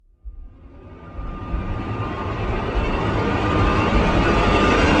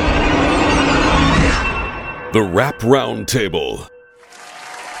The Rap Roundtable.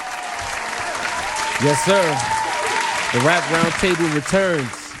 Yes, sir. The Rap Roundtable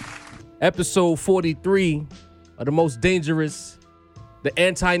returns. Episode 43 of the most dangerous, the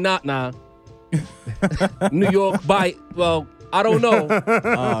anti-nah-nah, New York bite. Well, I don't know.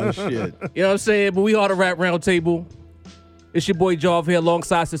 Oh, shit. You know what I'm saying? But we are the Rap Roundtable. It's your boy Jarv here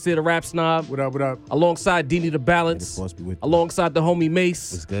alongside Sincere the Rap Snob. What up, what up? Alongside Dini the Balance. Alongside the homie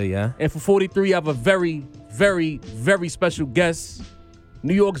Mace. What's good, yeah? And for 43, I have a very, very, very special guest.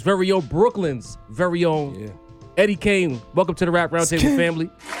 New York's very own, Brooklyn's very own, Eddie Kaine. Welcome to the Rap Roundtable family.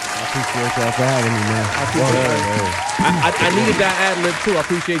 I appreciate y'all for having me, man. I needed that ad lib too. I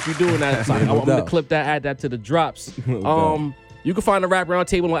appreciate you doing that. So I'm gonna clip that, add that to the drops. You can find the Rap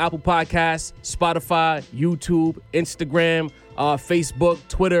Roundtable on Apple Podcasts, Spotify, YouTube, Instagram, Facebook,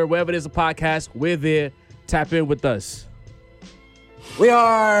 Twitter, wherever there's a podcast. We're there. Tap in with us. We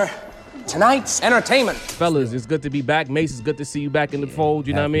are tonight's entertainment. Fellas, it's good to be back. Mace, it's good to see you back in the fold.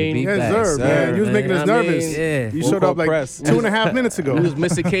 You know what I mean? Yes, sir, man. You was making us nervous. Yeah. You showed up like 2.5 minutes ago. We was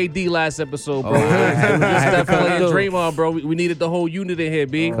missing KD last episode, bro. It was definitely a Draymond, bro. We needed the whole unit in here,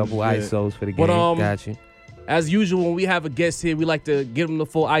 B. A couple ISOs for the game. But, Got you. As usual, when we have a guest here, we like to give them the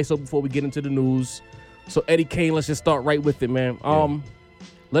full ISO before we get into the news. So, Eddie Kaine, let's just start right with it, man.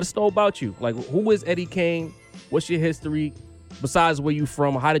 Let us know about you. Like, who is Eddie Kaine? What's your history? Besides where you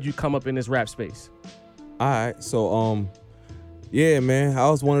from, how did you come up in this rap space? All right, so yeah, man, I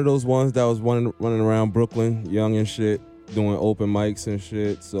was one of those ones that was running around Brooklyn, young and shit, doing open mics and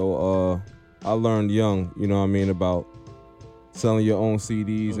shit. So I learned young, you know what I mean, about selling your own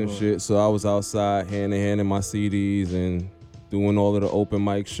CDs and shit. So I was outside hand in hand in my CDs and doing all of the open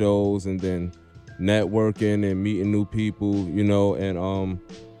mic shows and then networking and meeting new people, you know, and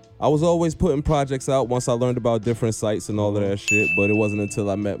I was always putting projects out once I learned about different sites and all of that shit, but it wasn't until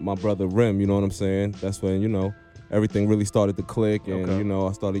I met my brother Rim, you know what I'm saying? That's when, you know, everything really started to click and, you know,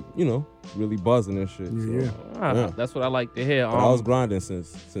 I started, you know, really buzzing and shit. So, That's what I like to hear. But I was grinding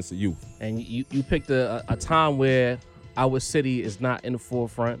since the youth. And you picked a time where our city is not in the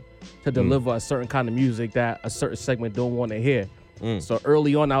forefront to deliver a certain kind of music that a certain segment don't want to hear. So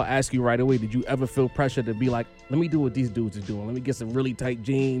early on, I'll ask you right away, did you ever feel pressure to be like, let me do what these dudes are doing. Let me get some really tight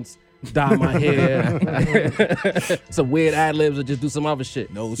jeans, dye my hair, some weird ad-libs, or just do some other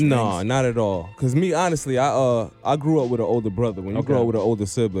shit. No, not at all. Because me, honestly, I grew up with an older brother. When you grow up with an older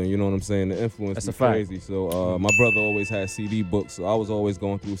sibling, you know what I'm saying? The influence is crazy. So my brother always had CD books. So I was always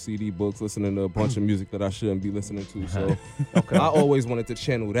going through CD books, listening to a bunch of music that I shouldn't be listening to. So I always wanted to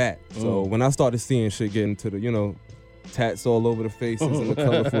channel that. So when I started seeing shit getting to the, you know, tats all over the faces and the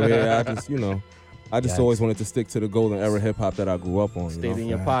colorful hair, I just always wanted to stick to the golden era hip hop that I grew up on. Stayed in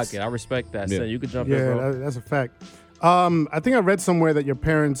your pocket. I respect that. Yeah. So you could jump in, bro. That's a fact. I think I read somewhere that your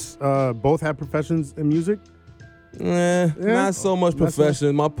parents both had professions in music. Not so much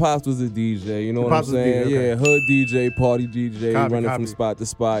profession. My pops was a DJ, you know what I'm saying? Yeah, hood DJ, party DJ, running from spot to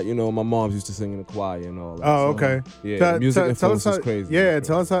spot. You know, my mom used to sing in the choir and all that. Oh, okay. Yeah, music influence was crazy. Yeah,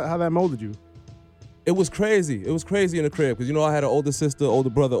 tell us how that molded you. It was crazy. It was crazy in the crib because, you know, I had an older sister,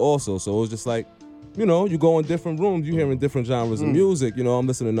 older brother also. So it was just like, you know, you go in different rooms, you hearing different genres of music. You know, I'm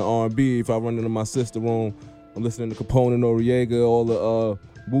listening to R&B. If I run into my sister room, I'm listening to Capone and Noriega, all the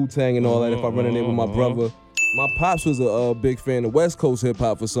Wu-Tang and all that. If I run in there with my brother. My pops was a big fan of West Coast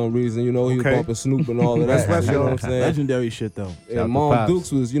hip-hop for some reason. You know, he was bumping Snoop and all of that. You know what I'm saying? Legendary shit, though. And Mom Dukes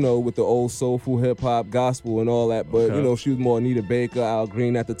was, you know, with the old soulful hip-hop, gospel and all that. But, you know, she was more Anita Baker, Al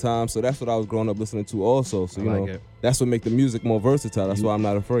Green at the time. So that's what I was growing up listening to also. So, you know, that's what make the music more versatile. That's why I'm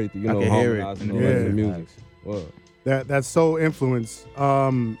not afraid to, you know, harmonize and all that in the music. That's so influenced.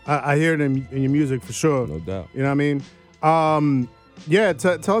 I hear it in your music for sure. No doubt. You know what I mean?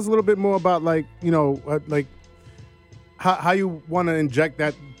 Tell us a little bit more about, like, you know, like, how you want to inject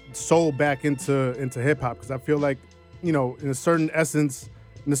that soul back into hip hop, because I feel like, you know, in a certain essence,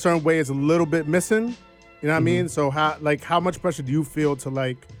 in a certain way, it's a little bit missing. You know what I mean? So how much pressure do you feel to,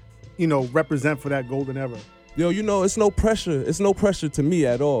 like, you know, represent for that golden era? Yo, you know, it's no pressure. It's no pressure to me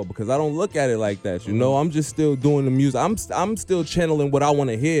at all because I don't look at it like that. You know, I'm just still doing the music. I'm still channeling what I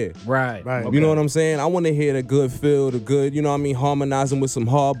want to hear. Right. You know what I'm saying? I want to hear the good feel, the good, you know what I mean, harmonizing with some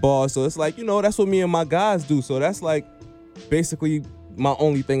hard bars. So it's like, you know, that's what me and my guys do. So that's like basically my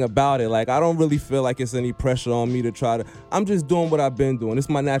only thing about it. Like, I don't really feel like it's any pressure on me to try to, I'm just doing what I've been doing. It's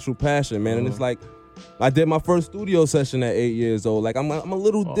my natural passion, man. And it's like, I did my first studio session at 8 years old. Like, I'm a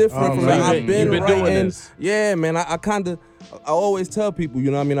little different from that. I've been doing this. Yeah, man. I always tell people,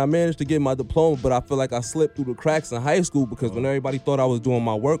 you know what I mean? I managed to get my diploma, but I feel like I slipped through the cracks in high school because when everybody thought I was doing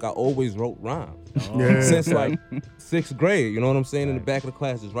my work, I always wrote rhymes. since like 6th grade. You know what I'm saying? In the back of the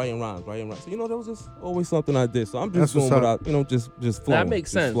class, just writing rhymes. So that was just always something I did. So I'm just doing what I, just flowing. That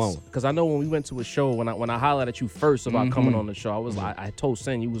makes sense. Because I know when we went to a show, when I hollered at you first about coming on the show, I was like, I told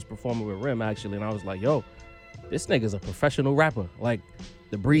Sin you was performing with Rim actually, and I was like, yo, this nigga's a professional rapper. Like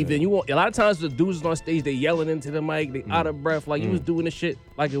the breathing, a lot of times the dudes on stage, they yelling into the mic, they out of breath, like you was doing this shit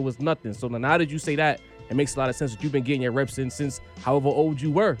like it was nothing. So now that you say that, it makes a lot of sense that you've been getting your reps in since however old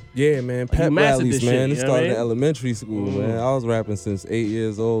you were. Yeah, man. Pep rallies, man. It started in in elementary school, man. I was rapping since 8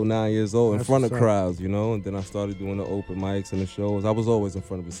 years old, 9 years old, in front of crowds, and then I started doing the open mics and the shows. I was always in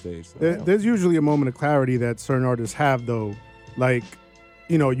front of a stage. So, There's usually a moment of clarity that certain artists have, though. Like,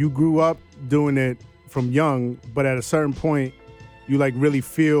 you grew up doing it from young, but at a certain point, you like really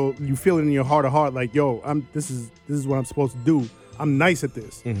feel it in your heart of heart, like, yo, this is what I'm supposed to do. I'm nice at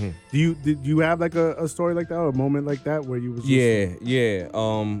this. Mm-hmm. Did you have like a story like that or a moment like that where you was just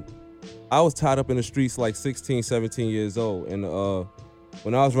I was tied up in the streets like 16, 17 years old, and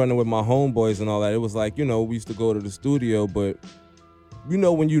when I was running with my homeboys and all that, it was like, we used to go to the studio, but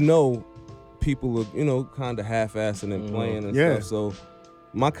when people are, kind of half-assing and playing and stuff, so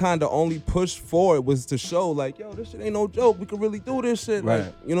my kind of only push for it was to show like, yo, this shit ain't no joke. We can really do this shit. Right.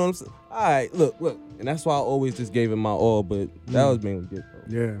 Like, you know what I'm saying? All right, look. And that's why I always just gave it my all, but that was mainly it, though.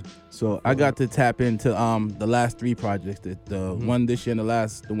 Yeah. So I got to tap into the last 3 projects, the one this year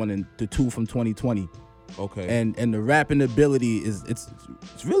and the 2 from 2020. Okay. And the rapping ability it's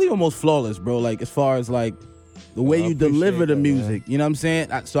really almost flawless, bro. Like as far as like the way you deliver the music, you know what I'm saying?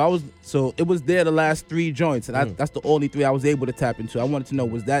 So it was there the last 3 joints, and that's the only 3 I was able to tap into. I wanted to know,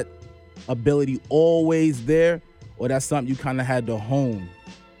 was that ability always there, or that's something you kind of had to hone?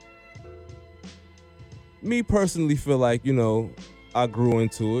 Me personally feel like, I grew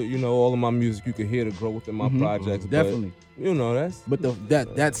into it. All of my music, you could hear the growth in my projects. Definitely. But,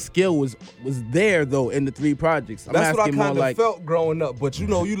 that skill was there though in the 3 projects. That's what I kind of felt growing up. But you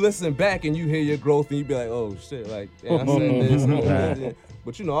listen back and you hear your growth and you be like, oh shit, like I said this.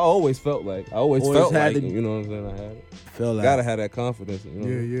 But I always felt like you know what I'm saying? I had it. Gotta have that confidence.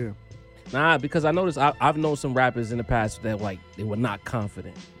 Yeah. Nah, because I noticed I've known some rappers in the past that like they were not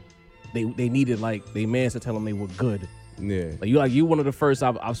confident. They needed like they mans to tell them they were good. Yeah. Like you one of the first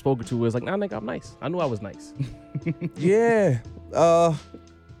I've spoken to was like, nah, nigga, I'm nice. I knew I was nice. Yeah. I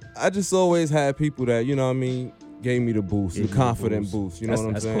just always had people that, gave me the boost, the confident boost. You know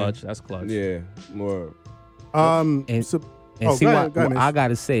what I'm saying? That's clutch. Yeah. More. I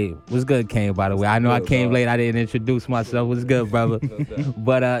gotta say, what's good, Kaine, by the way. I know I came late, I didn't introduce myself. What's good, brother?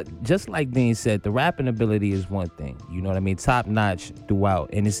 But just like Dean said, the rapping ability is one thing. You know what I mean? Top notch throughout.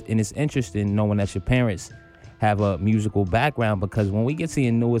 And it's interesting knowing that your parents have a musical background, because when we get to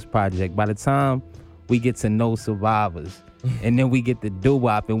your newest project, by the time we get to No Survivors, and then we get the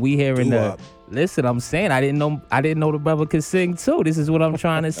doo-wop, and we hearing the listen. I'm saying I didn't know the brother could sing too. This is what I'm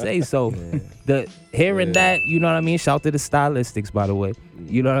trying to say. So the hearing that, you know what I mean. Shout to the stylistics, by the way.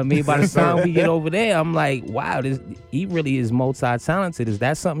 You know what I mean. By the time we get over there, I'm like, wow, he really is multi-talented. Is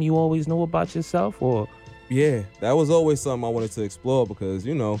that something you always knew about yourself, or? Yeah, that was always something I wanted to explore, because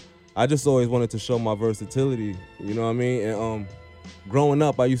I just always wanted to show my versatility. You know what I mean? And growing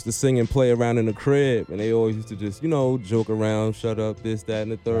up, I used to sing and play around in the crib, and they always used to just, joke around, shut up, this, that,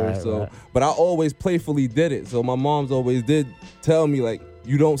 and the third. Right. But I always playfully did it. So my mom's always did tell me, like,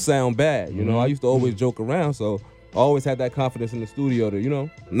 you don't sound bad. I used to always joke around. So I always had that confidence in the studio to,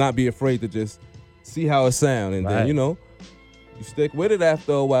 not be afraid to just see how it sound. And then, you stick with it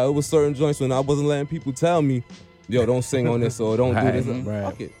after a while. It was certain joints when I wasn't letting people tell me, yo, don't sing on this or don't do this.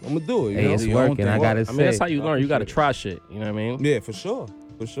 Fuck it, I'm gonna do it. Hey, it's working. I gotta say. That's how you learn. You gotta try shit. You know what I mean? Yeah, for sure,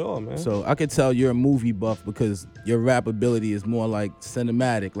 man. So I could tell you're a movie buff, because your rap ability is more like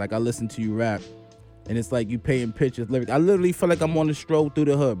cinematic. Like I listen to you rap, and it's like you painting pictures, lyrics. I literally feel like I'm on a stroll through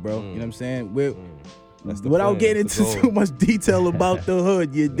the hood, bro. You know what I'm saying? Without getting into too much detail about the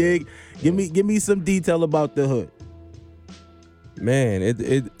hood, you dig? Give me some detail about the hood. Man,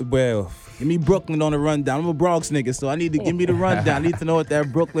 give me Brooklyn on the rundown. I'm a Bronx nigga, so I need to give me the rundown. I need to know what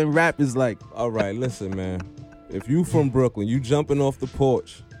that Brooklyn rap is like. All right, listen, man. If you from Brooklyn, you jumping off the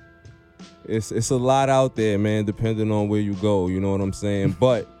porch. It's a lot out there, man, depending on where you go, you know what I'm saying?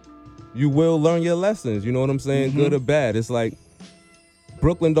 But you will learn your lessons, you know what I'm saying? Good or bad. It's like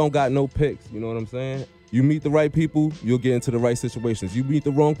Brooklyn don't got no picks, you know what I'm saying? You meet the right people, you'll get into the right situations. You meet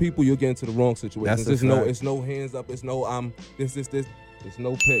the wrong people, you'll get into the wrong situations. It's no hands up, it's no this. It's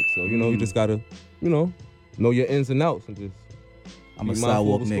no pick. So, you just gotta, know your ins and outs and just I'm a Be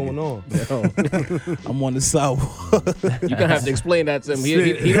mindful sidewalk of what's nigga. going on. I'm on the sidewalk. You gonna have to explain that to him. He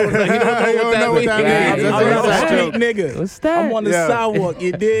don't know what that means. I'm That's a true. street nigga. What's that? I'm on the Yeah. sidewalk.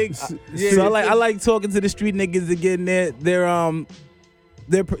 You dig? So I like talking to the street niggas and getting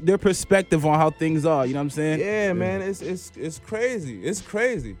their perspective on how things are. You know what I'm saying? Yeah, man, it's crazy. It's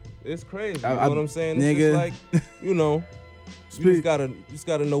crazy. It's crazy. You know I- what I'm saying? It's nigga. just like, you know, you just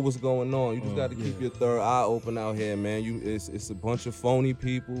gotta know what's going on. You just gotta keep your third eye open out here, man. It's a bunch of phony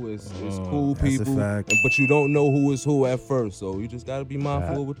people. It's cool That's a people, fact. but you don't know who is who at first. So you just gotta be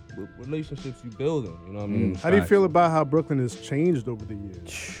mindful with relationships you building. You know what I mean? How do you feel about how Brooklyn has changed over the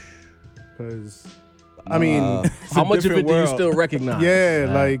years? Because, I mean, How much of it different do you world. still recognize? yeah,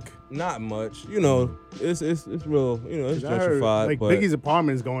 like, Not much. You know, it's real. You know, it's I heard, gentrified. like but Biggie's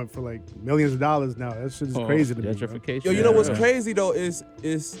apartment is going for like millions of dollars now. That shit is crazy to me. bro. Gentrification. Yo, you know what's crazy though is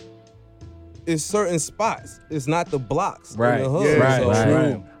certain spots. It's not the blocks Right. in the hood. Yeah, So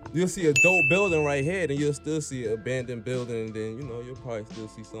right. you'll see a dope building right here, then you'll still see an abandoned building, and then you'll probably still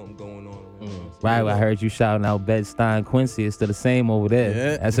see something going on. Around. Right, I heard you shouting out Bed-Stuy, Quincy. It's still the same over there.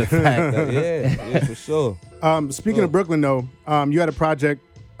 Yeah. That's a fact. Yeah, for sure. Speaking of Brooklyn, though, you had a project.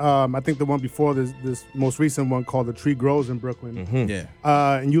 I think the one before this most recent one called "The Tree Grows" in Brooklyn.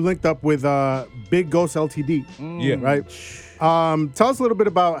 Yeah. And you linked up with Big Ghost Ltd. Yeah. Right. Tell us a little bit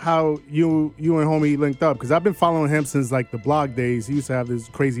about how you and homie linked up, because I've been following him since like the blog days. He used to have this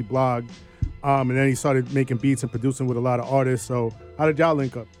crazy blog, and then he started making beats and producing with a lot of artists. So how did y'all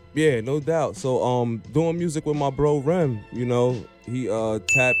link up? Yeah, no doubt. So doing music with my bro Rem, he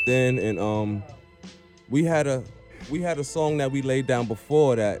tapped in, and we had a song that we laid down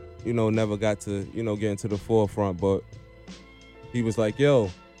before that, never got to, get into the forefront, but he was like, yo,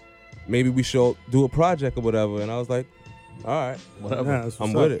 maybe we should do a project or whatever. And I was like, all right, Yeah, that's what's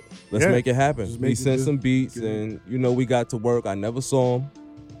I'm up. with it. Let's Yeah. make it happen. Just He make it sent just- some beats, and we got to work. I never saw him.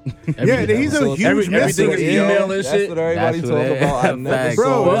 Yeah, he's a So huge everything mystery. is email and That's shit. what everybody That's talk what about. I it- never Facts. saw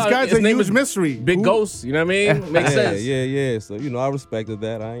Bro, him. Well, this guy's his a name huge is mystery. Big Who- Ghost, you know what I mean? Makes sense. Yeah. So, I respected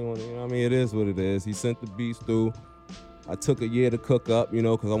that. I ain't want to, it is what it is. He sent the beats through. I took a year to cook up,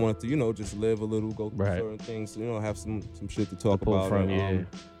 because I wanted to, just live a little, go through Right. certain things, have some shit to talk pull about. from, and,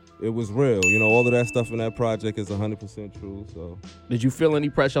 it was real. All of that stuff in that project is 100% true. So Did you feel any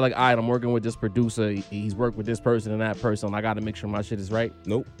pressure like, all right, I'm working with this producer. He's worked with this person and that person. I got to make sure my shit is right?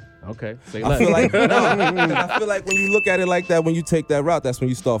 nope. Okay. Say I less. feel like I feel like when you look at it like that, when you take that route, that's when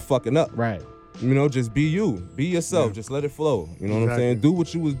you start fucking up. Right. Just be you, be yourself, just let it flow. You know what I'm Exactly. saying? Do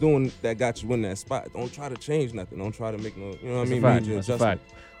what you was doing that got you in that spot. Don't try to change nothing. Don't try to make no, you know what I mean? Fact. Major That's a adjustment.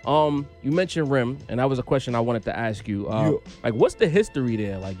 fact. You mentioned Rim, and that was a question I wanted to ask you. Yeah. Like, what's the history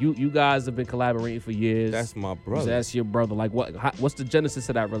there? Like, you guys have been collaborating for years. That's my brother. That's your brother. Like, what's the genesis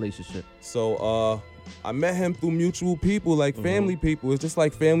of that relationship? So I met him through mutual people, like family people. It's just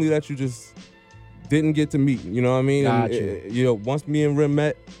like family that you just didn't get to meet. You know what I mean? Gotcha. And, once me and Rim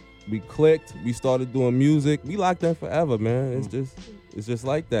met, we clicked. We started doing music. We locked in forever, man. It's just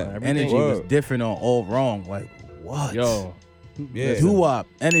like that. Energy was Word. different on All Wrong. Like, what? Yo. Yeah. Doo-wop.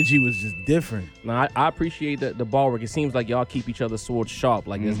 Energy was just different. Now, I appreciate the ball work. It seems like y'all keep each other's swords sharp.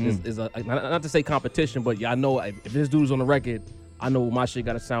 Like, it's a, not to say competition, but I know if this dude's on the record, I know what my shit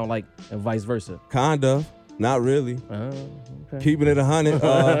got to sound like, and vice versa. Kind of. Not really. Okay. Keeping it 100.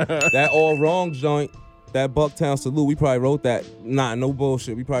 That All Wrong joint, that Bucktown Salute, we probably wrote that. Nah, no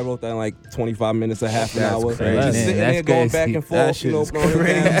bullshit. We probably wrote that in like 25 minutes, a half an hour. crazy. Just sitting That's there going back crazy. and That forth, shit is throwing it down.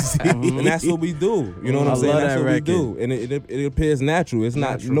 crazy. And that's what we do. You know what I I'm saying? love That's that what record. we do. And it appears natural. It's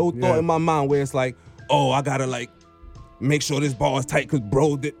not Natural, no thought yeah. in my mind where it's like, oh, I gotta like make sure this bar is tight because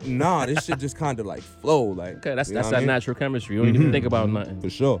bro did. Nah, this shit just kind of like flow. Like, Okay, that's you know that what I mean? natural chemistry. You don't even think about nothing. For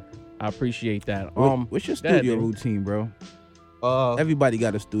sure. I appreciate that. What's your go ahead, studio Dave. routine, bro? Everybody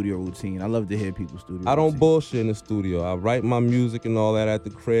got a studio routine. I love to hear people's studio I don't routine. bullshit in the studio. I write my music and all that at the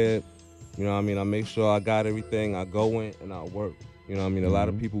crib. You know what I mean? I make sure I got everything. I go in and I work. You know what I mean? A lot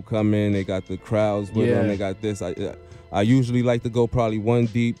of people come in, they got the crowds with Yeah. them, they got this. I usually like to go probably 1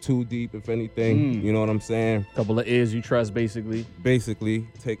 deep, 2 deep, if anything. You know what I'm saying? Couple of ears you trust, basically. Basically,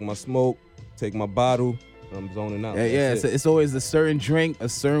 take my smoke, take my bottle, and I'm zoning out. Yeah, That's it. it's always a certain drink, a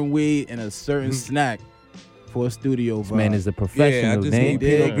certain weed, and a certain snack for a studio vibe. This man is a professional. Yeah, I just man. need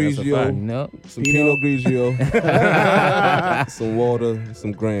Pinot that's a fact. You Grigio, know? some Pinot Grigio, some water,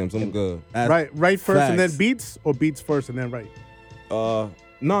 some grams. I'm good. That's Right first and then facts. beats, or beats first and then right? No.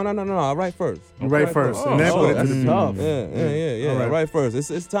 I write first. Right first, and then Oh, put it to that's the beat. tough. Yeah. All I right. write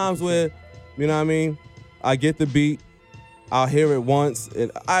first. It's times where, you know what I mean? I get the beat, I'll hear it once.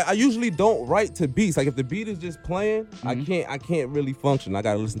 And I usually don't write to beats. Like if the beat is just playing, I can't really function. I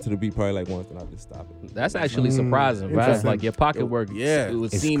gotta listen to the beat probably like once, and I'll just stop it. That's actually surprising, right? Interesting. Like your pocket work, it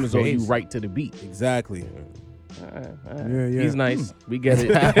would seem as though you crazy. write to the beat. Exactly. Yeah. He's nice. We get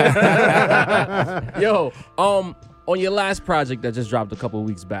it. Yo, on your last project that just dropped a couple of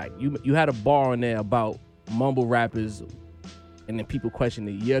weeks back, you had a bar in there about mumble rappers, and then people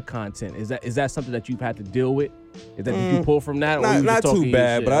questioning your content. Is that something that you've had to deal with? Is that did you pull from that? Or you Not just talking too your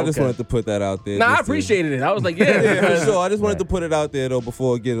bad, shit? but I just Okay. wanted to put that out there. Nah, I just to- appreciated it. I was like, yeah, Yeah, for because- sure. I just wanted to put it out there though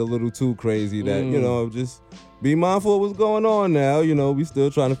before it get a little too crazy. That just be mindful of what's going on now. We still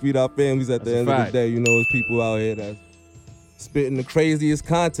trying to feed our families at the That's a end of fact. the day. There's people out here that's spitting the craziest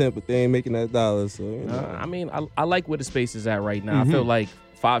content, but they ain't making that dollar. So I mean, I like where the space is at right now. I feel like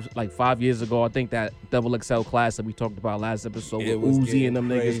 5 years ago, I think that Double XL class that we talked about last episode It with was Uzi getting and them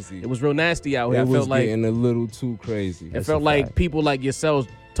crazy. niggas, it was real nasty out here. it I was felt like getting a little too crazy. it felt like people like yourselves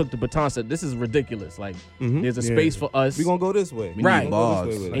took the baton and said, this is ridiculous. Like, there's a space for us. We gonna go this way. We Right. need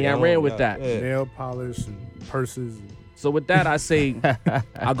bars. And y'all ran with that. Yeah. Nail polish and purses. So with that, I say,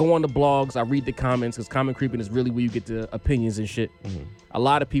 I go on the blogs, I read the comments, because comment creeping is really where you get the opinions and shit. A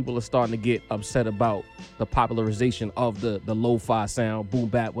lot of people are starting to get upset about the popularization of the lo-fi sound, boom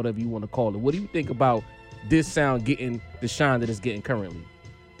bap, whatever you want to call it. What do you think about this sound getting the shine that it's getting currently?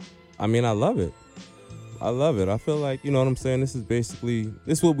 I mean, I love it. I feel like, you know what I'm saying? This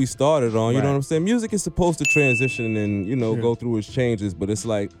is what we started on. You know Right. what I'm saying? Music is supposed to transition and, go through its changes, but it's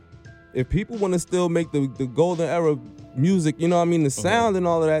like, if people want to still make the golden era music, the sound and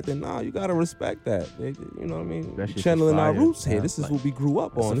all of that, then you got to respect that. You know what I mean? That shit's Channeling our fire. roots here. Yeah, This is like, what we grew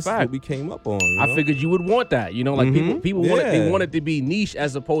up that's a on. This is fact. what we came up on. I figured you would want that. Like people want it, they Yeah. want it to be niche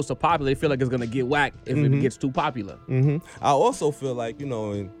as opposed to popular. They feel like it's gonna get whacked if it gets too popular. I also feel like,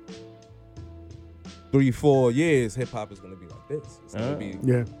 in 3-4 years, hip hop is gonna be like this. It's gonna be,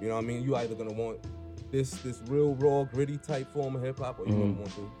 Yeah. you know what I mean? You either gonna want this real raw, gritty type form of hip hop, or you gonna want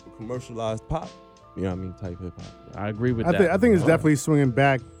the commercialized pop. You know what I mean? Type hip hop. I agree with I that. think it's definitely swinging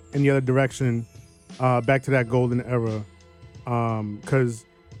back in the other direction, back to that golden era, because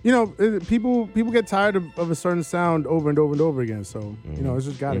people get tired of a certain sound over and over and over again. So it's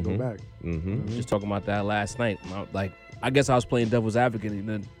just got to go back. Just talking about that last night. Like, I guess I was playing devil's advocate, and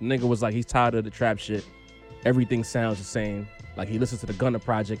the nigga was like, he's tired of the trap shit. Everything sounds the same. Like, he listens to the Gunna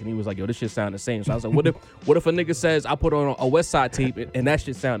Project, and he was like, yo, this shit sound the same. So I was like, what if a nigga says, I put on a West Side tape, and that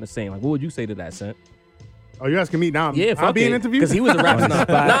shit sound the same? Like, what would you say to that, Sent? Oh, you're asking me now? Yeah, I'm being interviewed because he was a rap snob.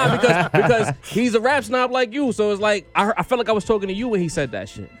 Nah, because he's a rap snob like you. So it's like, I felt like I was talking to you when he said that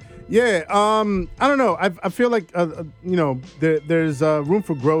shit. Yeah, I don't know. I feel like there's room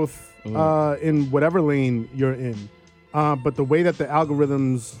for growth in whatever lane you're in. But the way that the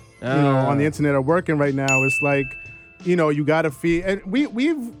algorithms on the internet are working right now, it's like, you gotta feed, and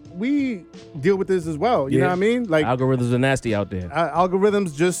we deal with this as well. You know what I mean? Like, Algorithms are nasty out there.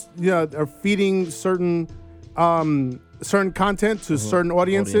 algorithms just are feeding certain content to certain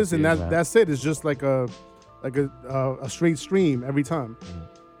audiences, and that's it. It's just like a straight stream every time.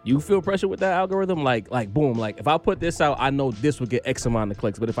 You feel pressure with that algorithm? Like boom, like if I put this out, I know this would get X amount of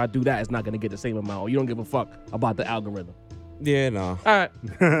clicks, but if I do that, it's not gonna get the same amount. Or you don't give a fuck about the algorithm. Yeah, no. All right,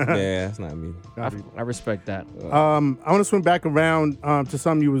 Yeah, that's not me. I respect that. I want to swing back around to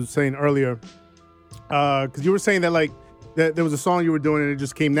something you were saying earlier, because you were saying that like that there was a song you were doing and it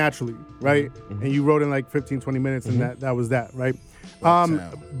just came naturally, right? And you wrote in like 15, 20 minutes, and that was that, right?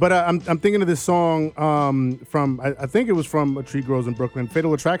 But I'm thinking of this song from I think it was from A Tree Grows in Brooklyn,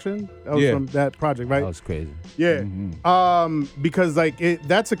 Fatal Attraction. That was from that project, right? That was crazy. Yeah. Because like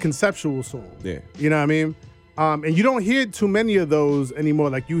that's a conceptual song. Yeah. You know what I mean? And you don't hear too many of those anymore.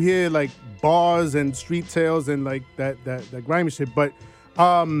 Like you hear like bars and street tales and like that grimy shit, but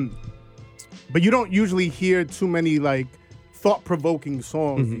you don't usually hear too many like thought-provoking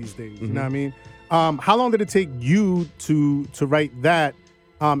songs these days. You know what I mean? How long did it take you to write that?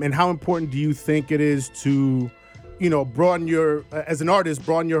 And how important do you think it is to, broaden your as an artist,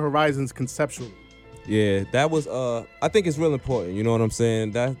 broaden your horizons conceptually? Yeah, that was I think it's real important, you know what I'm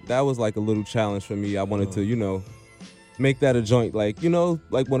saying? That was like a little challenge for me. I wanted to, make that a joint like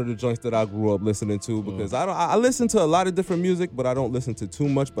one of the joints that I grew up listening to, because I listen to a lot of different music, but I don't listen to too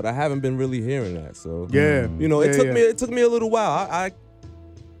much, but I haven't been really hearing that. So it took me a little while.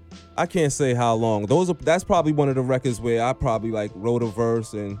 I can't say how long. That's probably one of the records where I probably like wrote a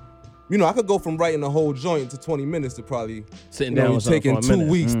verse and I could go from writing a whole joint to 20 minutes to probably Sitting down with something taking for a 2 minute.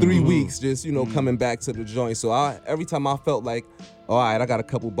 weeks, 3 weeks, just coming back to the joint. So every time I felt like, all right, I got a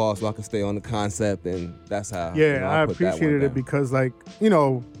couple bars so I can stay on the concept, and that's how. Yeah, I put that one appreciated it down. because, like,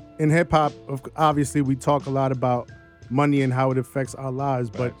 in hip hop, obviously we talk a lot about money and how it affects our lives,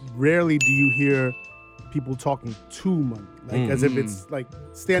 but rarely do you hear people talking to money, like as if it's like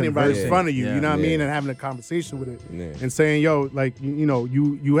standing right in Conversing. front of you. Yeah. You know what I Yeah. mean, and having a conversation with it, Yeah. and saying, "Yo, like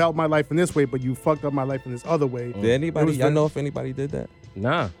you helped my life in this way, but you fucked up my life in this other way." Did anybody? was Y'all the- know if anybody did that?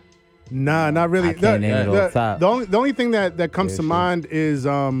 Nah. Nah, not really. I can't name it off top. The only thing that comes to mind is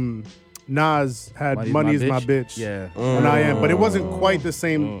Nas had "Money Is My Bitch." Yeah. And I am, but it wasn't quite the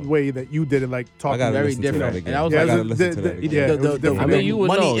same way that you did it, like I talking. gotta Very listen to different. that again. And I was Yeah, I like, gotta the- listen to the- that again. yeah, it was different. I mean, you would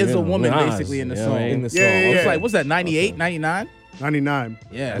Money know, is yeah. a woman Nas, basically in the yeah, song. right. In the song. Yeah, yeah, It's yeah. like, what's that, 98, 99? 99.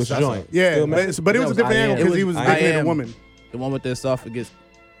 Yeah. Which that's joint? Yeah, Still but it was a That different was angle I Am. because he was I dating a Am. woman. The one with the esophagus.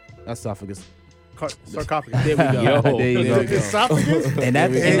 Esophagus. Sarcophagus. There we go. Yo. There you go. The esophagus? And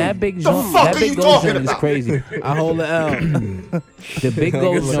that big joint, fuck that are big you gold talking joint is about? crazy. I hold the L. The big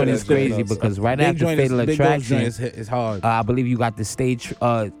gold Nigga joint is said crazy that. because right Big after joint is, Fatal big gold Attraction, joint is hard. I believe you got the stage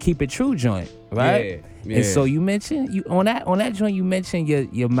Keep It True joint, right? Yeah, And so yeah. you mentioned you on that joint you mentioned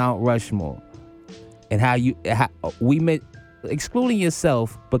your Mount Rushmore and how we met excluding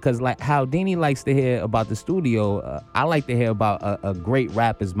yourself because like how Deanie likes to hear about the studio, I like to hear about a great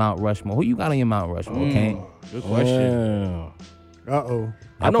rapper's Mount Rushmore. Who you got on your Mount Rushmore, Kane? Good question. Yeah. Uh-oh.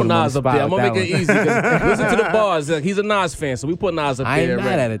 I know put him on Nas the up there. spot I'm with gonna that make it one. easy. 'Cause listen to the bars. He's a Nas fan, so we put Nas up I ain't there.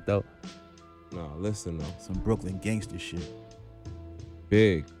 mad at it though. No, listen though. Some Brooklyn gangster shit.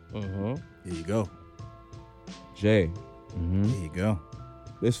 Big Mm-hmm. There you go. J. Mm-hmm. There you go.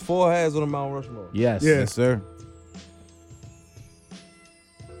 There's 4 heads on the Mount Rushmore. Yes. Yeah. Yes, sir.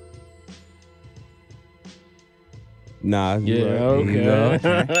 Nah, you Yeah. right.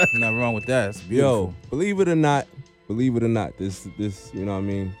 Okay. Nothing wrong with that. It's Yo, beautiful. believe it or not, this you know what I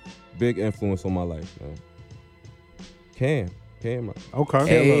mean, big influence on my life, man. Cam, right? Okay.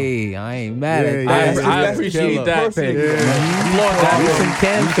 Hey, I ain't mad Yeah, at yeah. that. I That's appreciate killer. that. Personally, Pick. Yeah. Applaud We that. some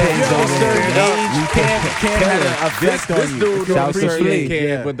Cam fans over here. Cam had an effect on This you. dude don't Shouts to appreciate Flea.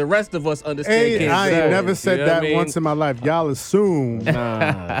 Cam, but the rest of us understand Hey, Cam's I ain't service, never said you know that what I mean? once in my life. Y'all assume. Nah.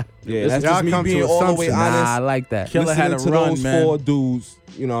 Yeah, that's Y'all just me come to being all the way assumption. honest. Nah, I like that. Killer had Listening a to run, those man. 4 dudes,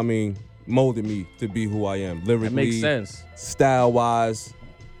 you know what I mean, molded me to be who I am. Lyrically, That makes sense. style-wise,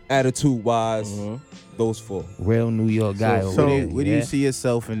 attitude-wise, those 4. Real New York guy over so there. Where do yeah? you see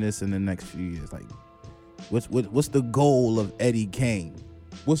yourself in this in the next few years? Like, what's the goal of Eddie Kaine?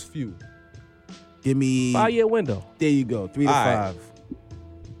 What's few? Give me. 5-year window. There you go. 3 to All right. 5.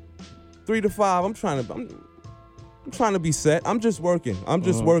 3 to 5. I'm trying to be set. I'm just working. I'm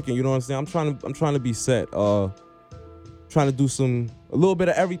just working. You know what I'm saying? I'm trying to be set. Trying to do a little bit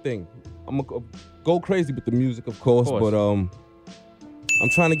of everything. I'm gonna go crazy with the music, of course, but I'm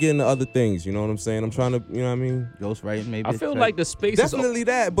trying to get into other things. You know what I'm saying? I'm trying to, you know what I mean? Ghostwriting, maybe. I feel like the space Definitely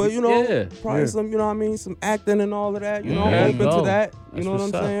that, but you know, Yeah. probably some, you know what I mean, some acting and all of that. You know, There I'm you open go. to that. You That's know what I'm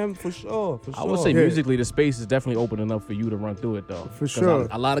what's up. saying? For sure. I would say Yeah. musically, the space is definitely open enough for you to run through it, though. For 'Cause sure.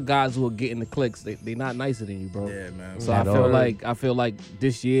 A lot of guys who are getting the clicks, they not nicer than you, bro. Yeah, man. So At I all. feel like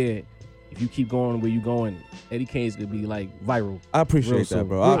this year, if you keep going where you going, Eddie Kane's gonna be like viral. I appreciate Real that, soon.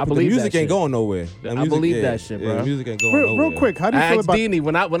 bro. I The believe music that ain't shit. going nowhere. That I music, believe yeah, that shit, bro. Yeah, music ain't going Real, nowhere. real quick, how do you I feel asked about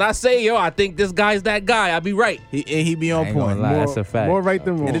Deanie when I say I think this guy's that guy. I be right. He be I on ain't gonna point. lie, more, that's a fact. more right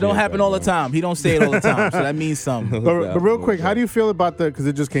than wrong? And it don't Yeah, happen all the man. time. He don't say it all the time, so that means something. But real quick, how do you feel about because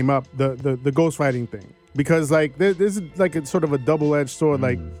it just came up, the ghostwriting thing? Because like this is like it's sort of a double-edged sword.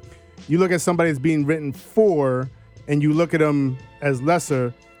 Like you look at somebody that's being written for, and you look at them as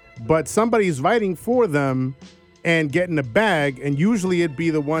lesser, but somebody's writing for them and getting a bag, and usually it'd be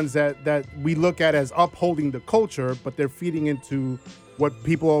the ones that we look at as upholding the culture, but they're feeding into what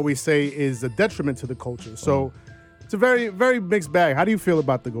people always say is a detriment to the culture. So it's a very, very mixed bag. How do you feel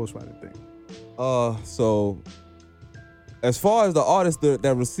about the ghostwriting thing? So as far as the artist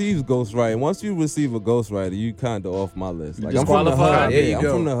that receives ghostwriting, once you receive a ghostwriter, you kind of off my list. Like I'm from the disqualified? hood. There you Yeah, I'm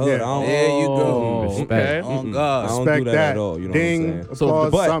go. from the hood. Yeah. I don't, There you go. Oh, Respect. okay. On I God. don't Respect do that at all. You know Ding, what I'm saying?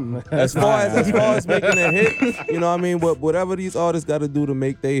 applause, But something. as far as making a hit, you know what I mean? Whatever these artists got to do to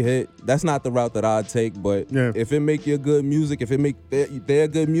make they hit, that's not the route that I take. But Yeah. if it make your good music, if it make their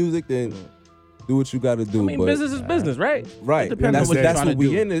good music, then do what you got to do. I mean, but, business is business, right? right. depends That's on what you're that's trying what to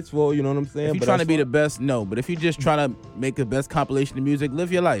we do. in it for. You know what I'm saying? If you're But trying to as be far- the best, no. But if you're just trying to make the best compilation of music,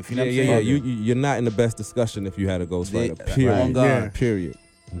 live your life. You know what I'm yeah. saying? You're not in the best discussion if you had a ghostwriter. Yeah, Period. on God. Yeah. Period.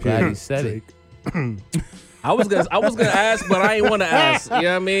 I'm glad he said it. I was gonna ask, but I ain't want to ask. You know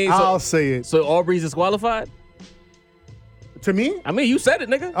what I mean? I'll say it. So Aubrey's disqualified? To me? I mean, you said it,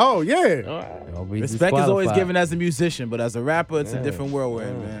 nigga. Oh, yeah. All right. Always Respect is always disqualified. given as a musician, but as a rapper, it's a different world we're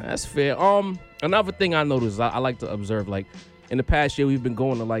in, man. That's fair. Another thing I noticed, I like to observe, like, in the past year we've been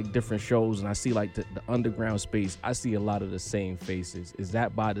going to like different shows, and I see like the underground space. I see a lot of the same faces. Is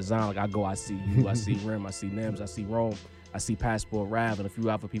that by design? Like I go, I see you, I see Rim, I see Nims, I see Rome, I see Passport Rav, and a few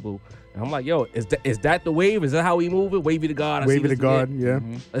other people. And I'm like, yo, is that the wave? Is that how we move it? Wavy to God. Wavy to God, yeah.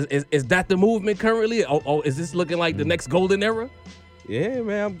 Is that the movement currently? Oh, is this looking like the next golden era? Yeah,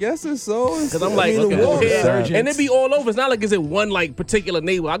 man, I'm guessing so. Because I'm like, and it be all over. It's not like it's in one like particular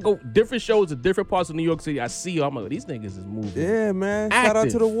neighborhood. I go different shows in different parts of New York City. I see you. I'm like, these niggas is moving. Yeah, man. Shout out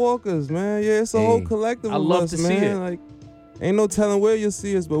to the Walkers, man. Yeah, it's a whole collective of love us, to man. see it. Like, ain't no telling where you'll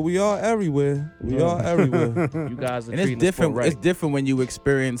see us, but we are everywhere. We are everywhere. You guys are And it's treating different. us right. It's different when you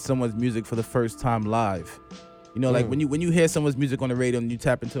experience someone's music for the first time live. You know, like when you hear someone's music on the radio and you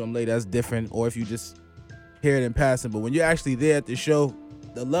tap into them later, that's different. Or if you just hear it in passing. But when you're actually there at the show,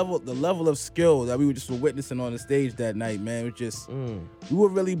 the level of skill that we were just witnessing on the stage that night, man, it was just we were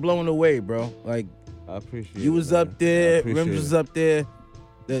really blown away, bro. Like I appreciate it. You was man. up there, I appreciate Rims was it. up there.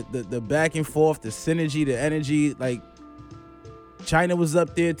 The back and forth, the synergy, the energy, like China was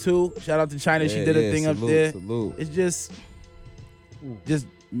up there too. Shout out to China, she did her thing up there. Salute. It's just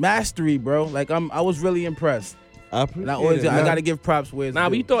mastery, bro. Like I was really impressed. I And appreciate it. I gotta give props where it's Nah,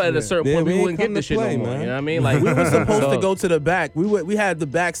 but you due. thought at a certain Yeah, point we we ain't wouldn't get come this to shit play, no more. man. You know what I mean? Like We were supposed So- to go to the back. We had the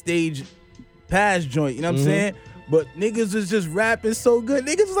backstage pass joint. You know what I'm saying? But niggas was just rapping so good.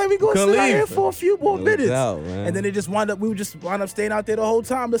 Niggas was like, we gonna sit out here for a few more No minutes. doubt, man. And then we just wound up staying out there the whole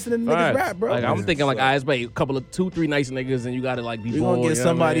time listening to niggas Right. rap, bro. Like I'm thinking like, eyes, wait, a couple of 2-3 nice niggas, and you gotta like be we born. gonna get you know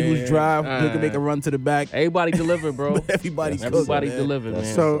somebody what I mean? who's drive who can make a run to the back. Everybody delivered, bro. Everybody's Everybody cooking, man. delivered,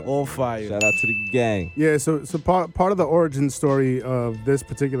 man. So All fire. Shout out to the gang. yeah, so part of the origin story of this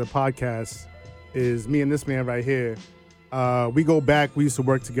particular podcast is me and this man right here. We go back. We used to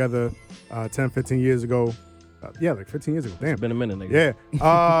work together 10, 15 years ago. Yeah, like 15 years ago. Damn. It's been a minute, nigga.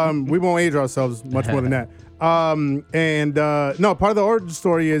 Yeah. We won't age ourselves much more than that. No, part of the origin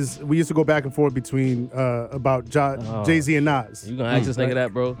story is we used to go back and forth between about Jay-Z and Nas. You gonna ask this nigga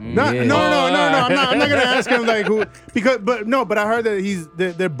that, bro? No, no. I'm not gonna ask him like who but I heard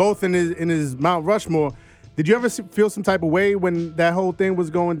that they're both in his Mount Rushmore. Did you ever feel some type of way when that whole thing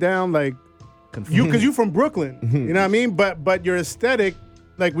was going down? Like because you from Brooklyn, you know what I mean? But your aesthetic,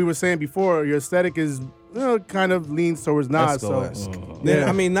 like we were saying before, your aesthetic is kind of leans towards Nas. So Yeah,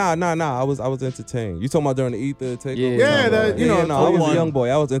 I mean, nah. I was entertained. You talking about during the Ether takeover? Yeah, that, you know, I was one. a young boy.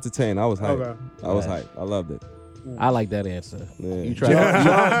 I was entertained. I was hyped. Okay. I was hyped. I loved it. I like that answer. Yeah. You tried.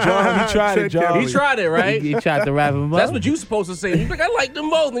 John, he tried it, John. He tried it, right? You tried to wrap him up. That's what you supposed to say. You think I like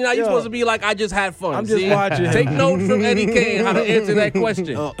them both? Now you supposed to be like, I just had fun. I'm just See? watching. Take notes from Eddie Kaine how to answer that question.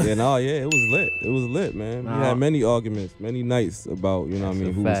 It was lit. It was lit, man. We had many arguments, many nights about, you know what I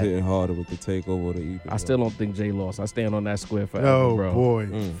mean, who was fact. hitting harder with the takeover or the Ether. I still don't think Jay lost. I stand on that square forever, oh bro.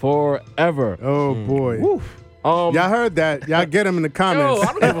 boy, Forever. oh boy. Woof. Y'all heard that? Y'all get him in the Yo, comments.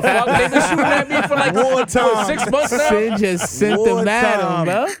 I don't give a fuck. They've been shooting at me for like War time. 6 months now. Sin just sent them at him,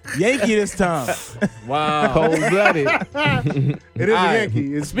 bro. Yankee this time. Wow. Cold blooded. It is a Alright.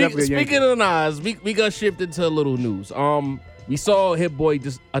 Yankee. It's definitely a Yankee. Speaking of Nas, we got shifted into a little news. We saw Hit Boy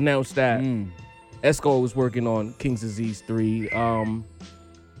just announced that Esco was working on King's Disease 3.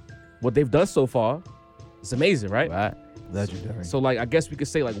 What they've done so far, it's amazing, right? Right. Legendary. So like I guess we could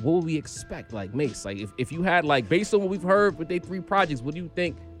say like what would we expect like Mace, like if you had like based on what we've heard with their 3 projects, what do you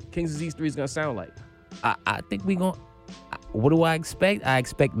think King's Disease 3 is gonna sound like? I think we gon' what do I expect? I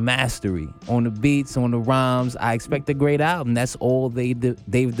expect mastery on the beats, on the rhymes. I expect a great album. That's all they've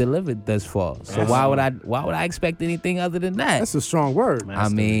delivered thus far. So why would I expect anything other than that? That's a strong word. I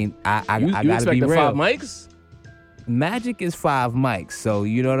mean, I You gotta expect be the real. 5 mics? Magic is 5 mics, so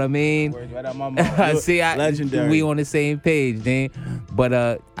you know what I mean. Words right out my mouth. See, Legendary. we on the same page, then. But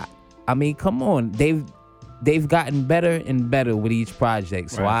I mean, come on, they've gotten better and better with each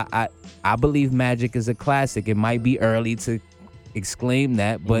project. So Right. I believe Magic is a classic. It might be early to exclaim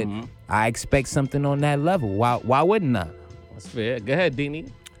that, but I expect something on that level. Why wouldn't I? That's fair. Go ahead,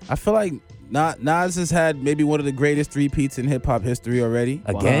 Dini. I feel like Nas has had maybe one of the greatest repeats in hip hop history already.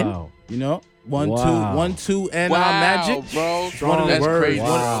 Again? Wow. You know, 1, Wow. 2, 1, 2, and Wow, Magic. bro. Strong That's words crazy.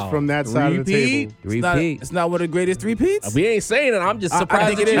 Wow. from that side of the Repeat? table. Repeat. It's not one of the greatest repeats. We ain't saying it. I'm just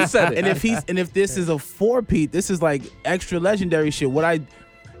surprised that you said it. And if this is a 4-peat, this is like extra legendary shit. What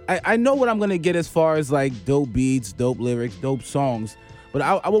I know what I'm gonna get as far as like dope beats, dope lyrics, dope songs, but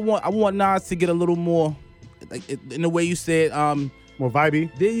I want Nas to get a little more, like in the way you said. More vibey.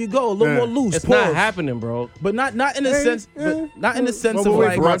 There you go, a little more loose. it's pause. not happening, bro. But not in a sense, but not in the sense Well, of we'll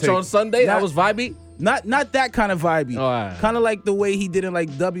like wait for Brunch on Sunday, that Not- was vibey. not that kind of vibey. All right. Kind of like the way he did in like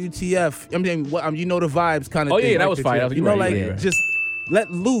WTF. I mean, you know the vibes kind of. Oh, thing. yeah, that Like was the- fire. You know, Right, like yeah. just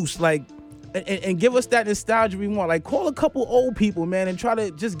let loose. Like and give us that nostalgia we want. Like call a couple old people, man, and try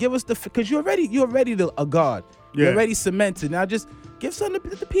to just give us because you're already a god. Yeah. You're already cemented. Now just give something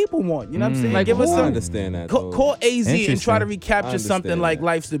that the people want. You know what I'm saying? Like give us I some. understand that. Call AZ and try to I recapture understand something like that.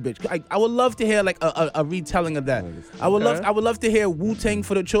 "Life's a Bitch." I would love to hear like a retelling of that. I would love to hear Wu-Tang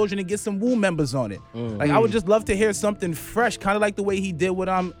for the Children and get some Wu members on it. Like I would just love to hear something fresh, kind of like the way he did with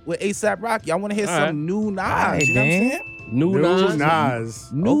ASAP Rocky. I want to hear some new Nas. Alright, You know what I'm man. saying? New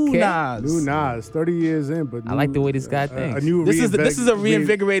Nas. New Okay. Nas. New Nas, 30 years in, but I like the way this guy thinks. A new This is a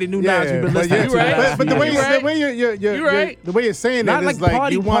reinvigorated new Nas we've been listening to. right. But the way You're right. you're right. the way you're saying Not it is like like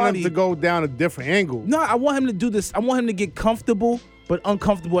party, you want party. him to go down a different angle. No, I want him to do this. I want him to get comfortable, but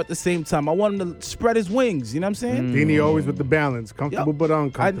uncomfortable at the same time. I want him to spread his wings. You know what I'm saying? Dini always with the balance, comfortable but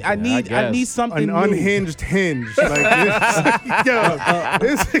uncomfortable. I need something an new. unhinged hinge. Like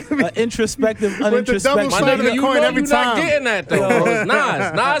this, Introspective, With the double unintrospective. My Slide nigga, the you coin know every you not time. getting that though, bro. It's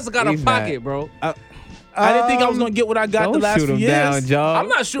Nas. Nas got a He's pocket, bro. I didn't think I was gonna get what I got the Don't last shoot few him years. down, Joe. I'm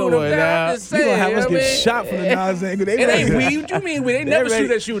not shooting him down. I'm just You saying. gonna have us you know get what I mean? shot from the Nas angle? They It ain't ready. we. What you mean? They never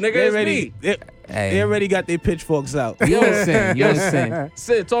shoot at you, nigga. They It's ready. me. They already got their pitchforks out. You don't sing. You don't sing.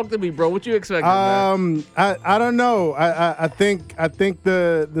 Sid, talk to me, bro. What you expecting, man? I don't know. I think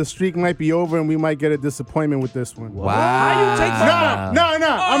the streak might be over and we might get a disappointment with this one. Wow. How you take that? No.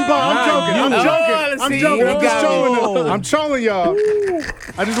 I'm see, joking. you I'm just got trolling. me. I'm trolling y'all.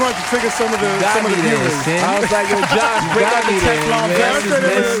 I just wanted to trigger some of the viewers. I was like, yo, Josh, break out the Teflon Yeah, vest. I'm saying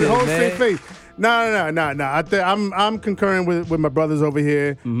it with Listen, a whole man. straight face. No. I'm concurring with my brothers over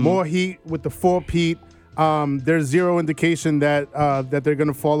here. More heat with the 4-peat. There's zero indication that they're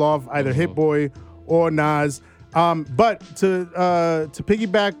gonna fall off either Hit Boy or Nas. But to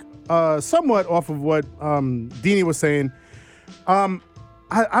piggyback somewhat off of what Dini was saying, I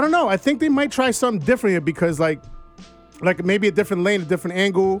don't know. I think they might try something different here because like maybe a different lane, a different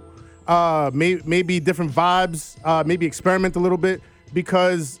angle, maybe different vibes, maybe experiment a little bit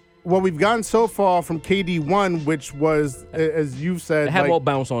because what we've gotten so far from KD1, which was, as you said, It had like, more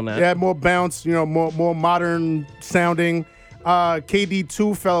bounce on that. it had more bounce, more modern sounding.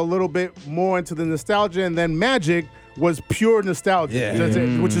 KD2 fell a little bit more into the nostalgia, and then Magic was pure nostalgia,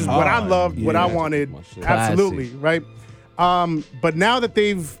 which is what I loved, what I wanted, my shit. absolutely, right? But now that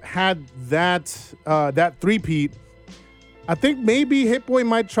they've had that 3-peat, I think maybe Hit Boy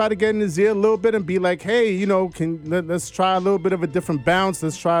might try to get in his ear a little bit and be like, hey, let's try a little bit of a different bounce.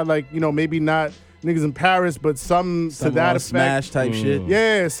 Let's try maybe not Niggas in Paris, but some to that effect. Smash type shit.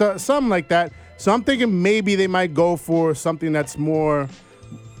 Yeah, something like that. So I'm thinking maybe they might go for something that's more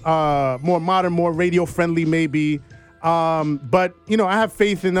modern, more radio friendly, maybe. But I have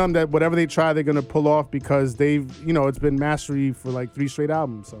faith in them that whatever they try, they're gonna pull off because they've, it's been mastery for like 3 straight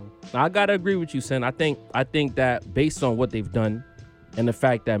albums. So I gotta agree with you, Sen. I think that based on what they've done, and the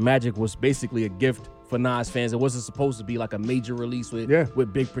fact that Magic was basically a gift for Nas fans, it wasn't supposed to be like a major release with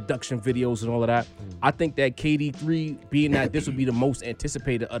big production videos and all of that. I think that KD3, being that this would be the most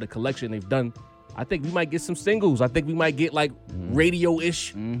anticipated of the collection they've done, I think we might get some singles. I think we might get like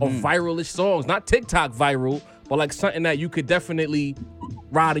radio-ish or viral-ish songs. Not TikTok viral, but like something that you could definitely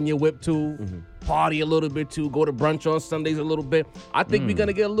ride in your whip to, party a little bit to, go to brunch on Sundays a little bit. I think we're going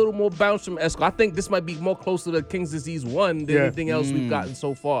to get a little more bounce from Esco. I think this might be more close to the King's Disease 1 than anything else we've gotten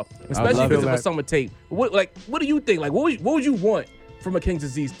so far, especially because of a summer tape. What do you think? Like, what would you want from a King's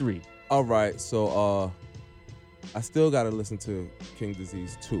Disease 3? All right, so I still got to listen to King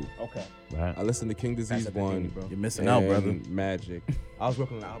Disease 2. Okay. Right. I listened to King Disease 1. You're missing out, brother. Magic. I was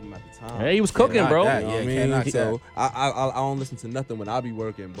working on the album at the time. Hey, he was cooking, bro. You know what I mean? Can't knock So I don't listen to nothing when I be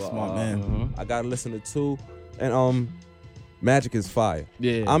working, but Smart man. I gotta listen to 2, and Magic is fire.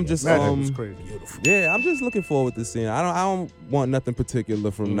 Yeah. I'm just Magic was crazy. yeah, I'm just looking forward to seeing. I don't want nothing particular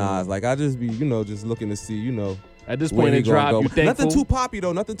from Nas. Like I just be just looking to see At this where point he in gonna drop, go. you thankful? Nothing too poppy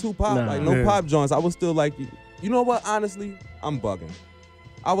though. Nothing too pop. Nah. Like no Yeah. pop joints. I was still like, you know what? Honestly, I'm bugging.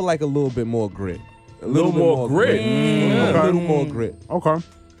 I would like a little bit more grit. A little more grit. A little more grit. Okay.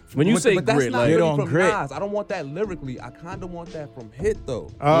 When you say but that's grit, not like really on from grit. Nas. I don't want that lyrically. I kind of want that from Hit though.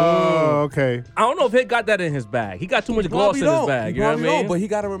 Oh, okay. I don't know if Hit got that in his bag. He got too much gloss in his bag. He You know what I probably don't, mean? but he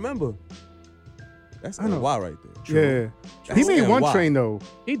got to remember. That's NY right there. Yeah. He That's made One NY. Train though.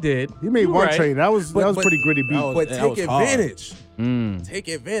 He did. He made You One right. Train. That was But- pretty gritty beat. But that take was hard. advantage. Take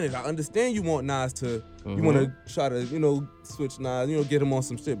advantage. I understand you want Nas to, you want to try to, switch Nas, get him on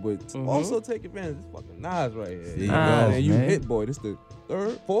some shit, but also take advantage. This fucking Nas right here. There you Nah, go, man, you man. Hit Boy. This the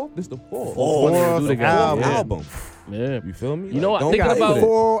fourth? This the fourth. Fourth album. Yeah. You feel me? You know what? Don't Thinking play about- with it.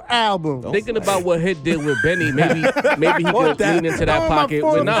 4 albums. Thinking about what Hit did with Benny, maybe he could lean into that Oh, my pocket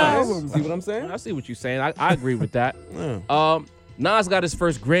with fourth Nas. album. See what I'm saying? I see what you're saying. I agree with that. Yeah. Nas got his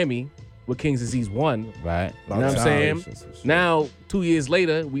first Grammy with King's Disease 1. Right. You know what I'm saying? Now, 2 years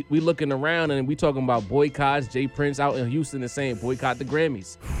later, we looking around and we talking about boycotts. Jay Prince out in Houston is saying boycott the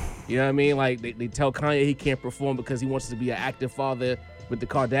Grammys. You know what I mean? Like they tell Kanye he can't perform because he wants to be an active father with the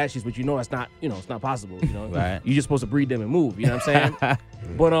Kardashians, but it's not, it's not possible. You know, Right. You're just supposed to breed them and move. You know what I'm saying?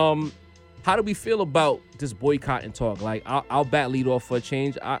 But how do we feel about this boycott and talk? Like I'll bat lead off for a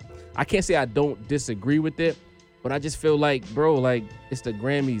change. I can't say I don't disagree with it, but I just feel like, bro, like it's the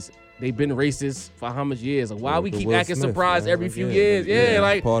Grammys. They've been racist for how much years? Like, why we keep Will acting Smith, surprised man. every few Yeah, years? yeah,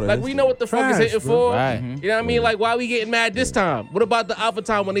 Like we know what the fuck is Trash, hitting bro. for. Right. You know what I mean? Like, why we getting mad this time? What about the Alpha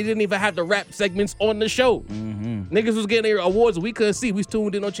time when they didn't even have the rap segments on the show? Niggas was getting their awards we couldn't see. We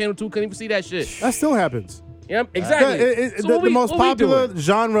tuned in on Channel 2, couldn't even see that shit. That still happens. Yeah, exactly. So The most what we popular doing?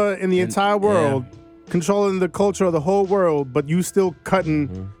 genre in the entire world, controlling the culture of the whole world, but you still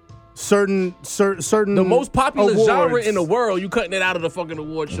cutting certain The most popular awards. genre in the world, you cutting it out of the fucking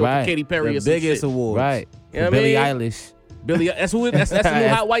award show Right. for Katy Perry The or some biggest shit. award. Right. You know what I Billie mean? Eilish. Billy, that's the new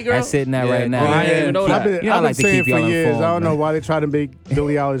hot white girl. That's sitting there right now. bro, I didn't even know I've that. been, You know, I I've like been to saying keep for y'all years. I informed, don't know man. why they try to make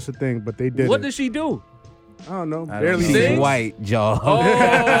Billie Eilish a thing, but they did What it. did she do? I don't know. I don't Barely know. She's Sing? white, Joe. Oh,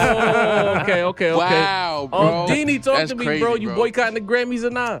 okay. Wow, bro. Deanie, talk That's to me, crazy, bro. You bro. boycotting the Grammys or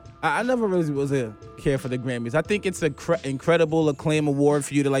not? I never really was a care for the Grammys. I think it's a incredible acclaim award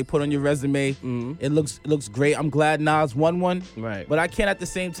for you to like put on your resume. It looks great. I'm glad Nas won one. Right. But I can't at the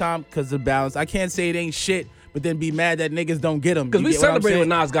same time, because of balance, I can't say it ain't shit, but then be mad that niggas don't get them. Because we celebrated when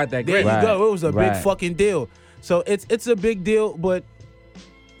Nas got that There Grammy. you go. It was a Right. big fucking deal. So it's a big deal, but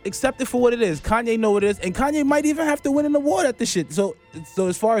accept it for what it is. Kanye know what it is, and Kanye might even have to win an award at the shit. So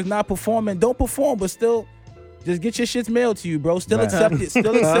as far as not performing, don't perform, but still just get your shits mailed to you, bro. Still accept it.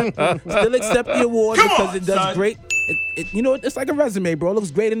 Still accept the award because it does great. It's like a resume, bro. It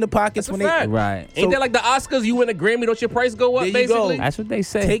looks great in the pockets That's when a fact. Right. Ain't So- that like the Oscars? You win a Grammy, don't your price go up, There you go. basically? That's what they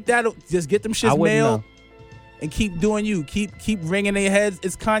say. take that. Just get them I shits wouldn't mailed. know. And keep doing you. Keep ringing their heads.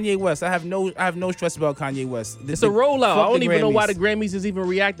 It's Kanye West. I have no stress about Kanye West. It's a rollout. I Fuck don't the even know why Grammys. the Grammys is even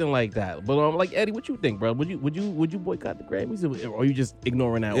reacting like that. But I'm like, Eddie, what you think, bro? Would you boycott the Grammys, or are you just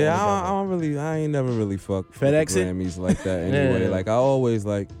ignoring that? Yeah, altogether? I ain't never really fucked FedEx with it? the Grammys like that anyway. Yeah. Like I always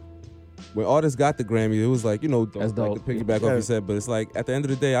like when artists got the Grammy, it was like, That's like dope. to piggyback off you said, but it's like at the end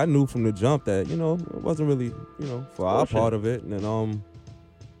of the day, I knew from the jump that, it wasn't really, for our Bullshit. part of it. And then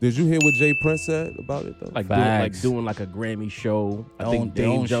did you hear what Jay Prince said about it though? Like Facts. doing like a Grammy show. I Their think own- their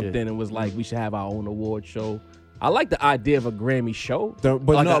Dame own jumped shit. in and was like, we should have our own award show. I like the idea of a Grammy show. But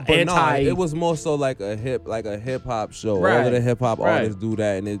like no, it was more so like a hip hop show. All Right. of the hip hop Right. artists do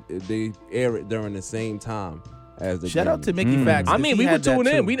that, and they air it during the same time as the Shout out to Grammys. Mickey Facts. I 'cause mean, he we would had that tune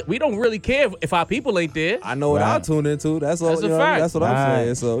in. too. We don't really care if our people ain't there. I know what Right. I'll tune into. That's all. That's a you know what I mean? fact. That's what I'm Right.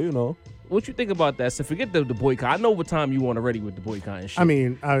 saying. So What you think about that? So forget the boycott. I know what time you on already with the boycott and shit. I mean, you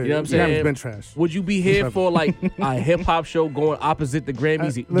know what I'm Grammys saying? been trash. Would you be here for like a hip hop show going opposite the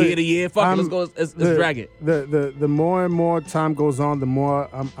Grammys Look, year to year? Fuck it, let's go. Let's drag it. The more and more time goes on, the more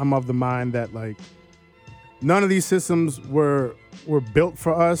I'm of the mind that like none of these systems were built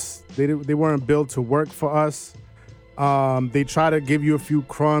for us. They weren't built to work for us. They try to give you a few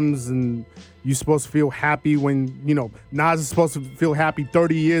crumbs and you're supposed to feel happy when, Nas is supposed to feel happy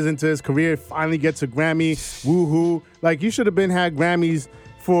 30 years into his career, finally gets a Grammy, woohoo. Like you should have had Grammys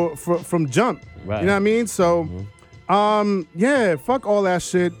from jump. Right. You know what I mean? So yeah, fuck all that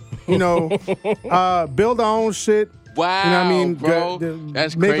shit. Build our own shit. Wow, You know what I mean? bro.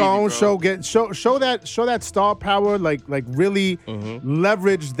 That's make crazy, our own bro. show that star power, like really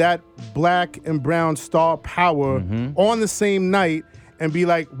leverage that black and brown star power on the same night and be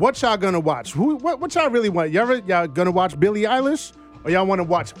like, what y'all gonna watch? What y'all really want? Y'all gonna watch Billie Eilish or y'all wanna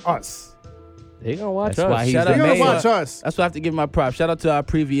watch us? They gonna watch That's why us. he's Shout the out They're gonna mayor. watch us. That's why I have to give my props. Shout out to our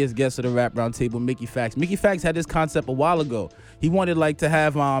previous guest of the Rap Roundtable, Mickey Facts. Mickey Facts had this concept a while ago. He wanted to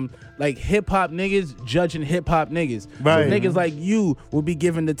have hip hop niggas judging hip hop niggas. Right. So niggas like you will be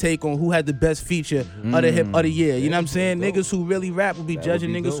given the take on who had the best feature of the year. You know what I'm saying? Niggas who really rap will be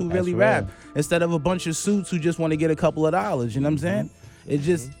judging be niggas dope. who That's really real. rap instead of a bunch of suits who just want to get a couple of dollars. You know what I'm saying?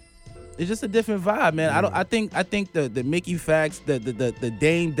 It's just a different vibe, man. I think the Mickey Facts, the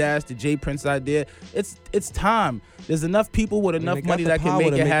Dame Dash, the Jay Prince idea, it's time. There's enough people with enough they got money the that can power make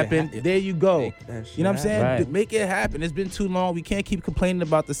to it make it happen. happen. There you go. Make that shit You know what I'm saying? happen. Right. Make it happen. It's been too long. We can't keep complaining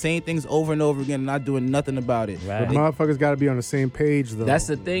about the same things over and over again and not doing nothing about it. Right. But motherfuckers got to be on the same page, though. That's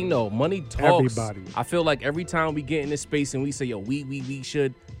the thing, though. Money talks. Everybody. I feel like every time we get in this space and we say, yo, we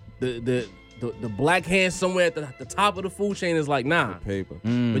should, the black hand somewhere at the top of the food chain is like, nah. paper. But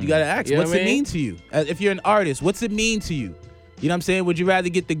you gotta ask, You know what's what I it mean? mean to you? If you're an artist, what's it mean to you? You know what I'm saying? Would you rather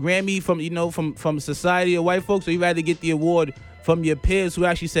get the Grammy from society of white folks, or you rather get the award from your peers who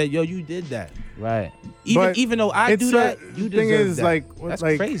actually said, "Yo, you did that." Right. Even though I do that, you thing deserve is that. that's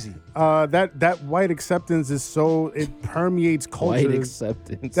That's crazy. That white acceptance is it permeates culture. White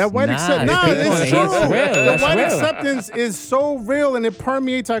acceptance. That white acceptance, it's it's real. true. It's real. The That's white real. acceptance is so real, and it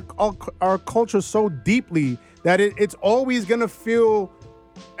permeates our culture so deeply that it's always gonna feel,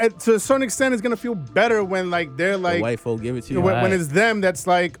 to a certain extent, it's gonna feel better when like they're The like white folk give it to you. when it's them that's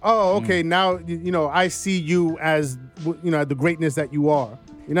like, oh, okay, now I see you as the greatness that you are.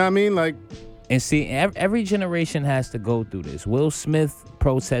 You know what I mean? Like. And see, every generation has to go through this. Will Smith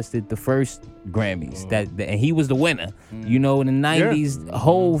protested the first Grammys, and he was the winner. You know, in the 90s,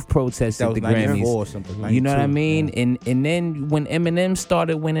 Hove protested That was the 94 Grammys. or something. You know what I 92. mean? And then when Eminem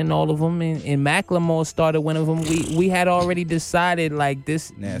started winning all of them, and Macklemore started winning them, we had already decided like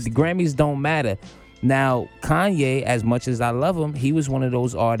this: Nasty. the Grammys don't matter. Now, Kanye, as much as I love him, he was one of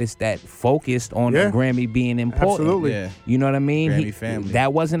those artists that focused on the Grammy being important. Absolutely. Yeah. You know what I mean? Grammy family.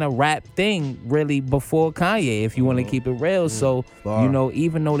 That wasn't a rap thing really before Kanye, if you want to keep it real. So, Bar.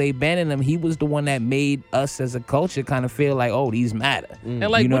 even though they banned him, he was the one that made us as a culture kind of feel like, oh, these matter. And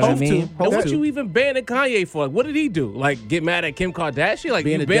like, You know what I what mean? And what you even banning Kanye for? Like, what did he do? Like, get mad at Kim Kardashian? Like,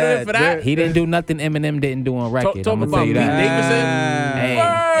 Being you a banning him dad. for that? He didn't do nothing Eminem didn't do on record. Talk I'm about gonna tell you Pete that.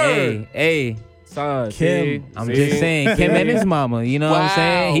 Davidson. Hey. Son, Kim. I'm just saying, Kim and his mama, you know what I'm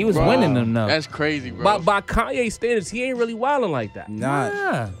saying? He was bro. winning them though. That's crazy, bro. By Kanye standards, he ain't really wilding like that. Nah.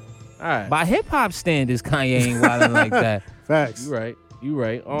 Nah. All right. By hip hop standards, Kanye ain't wilding like that. Facts. You right. You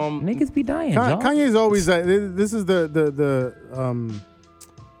right. Niggas be dying, y'all. Kanye's always this is the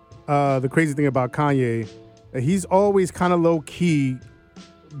crazy thing about Kanye. He's always kind of low key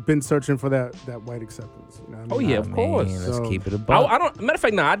been searching for that white acceptance. You know what I mean? Oh yeah, of course. Let's So- keep it a buck. I don't. Matter of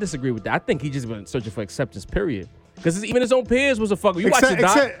fact, I disagree with that. I think he just been searching for acceptance. Period. Because even his own peers was a fucker. You watch the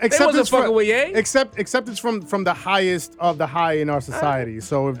doc. They wasn't fucking with Ye. Acceptance from the highest of the high in our society.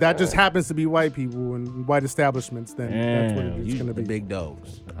 So if that just happens to be white people and white establishments, then that's what it's going to The be. big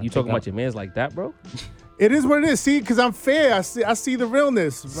dogs. You talking about your mans like that, bro? It is what it is. See, because I'm fair. I see the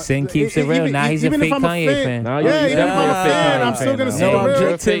realness. Sin keeps it real. Now he's a even if fake I'm a Kanye fan. Nah, Yeah, you even if I'm a definitely a fake fan, Kanye I'm still fan, gonna though. say No the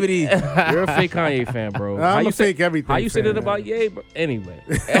real. objectivity. You're a fake Kanye fan, bro. Nah, I'm a say- fake everything How you say fan, that about man. Ye, bro? Anyway,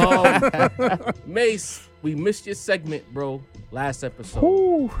 Mace, we missed your segment, bro. Last episode.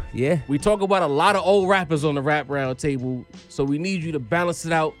 Ooh, yeah. We talk about a lot of old rappers on the Rap Round Table, so we need you to balance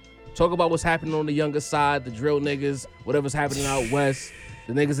it out. Talk about what's happening on the younger side, the drill niggas, whatever's happening out west,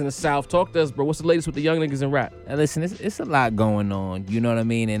 the niggas in the south. Talk to us, bro. What's the latest with the young niggas in rap? Now listen, it's a lot going on. You know what I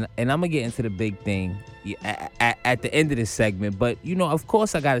mean? And I'm gonna get into the big thing at the end of this segment. But of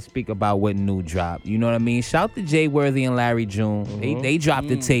course, I gotta speak about what new dropped. You know what I mean? Shout to Jay Worthy and Larry June. They dropped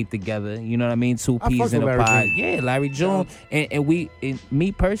the tape together. You know what I mean? Two I peas fuck in a with Larry pod. June. Yeah, Larry June. And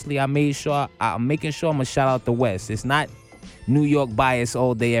me personally, I'm making sure I'm gonna shout out the West. It's not New York bias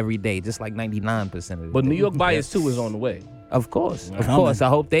all day, every day, just like 99% of the But day. New York bias too is on the way. Of course. I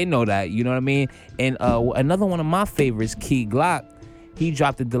hope they know that. You know what I mean? And another one of my favorites, Key Glock, he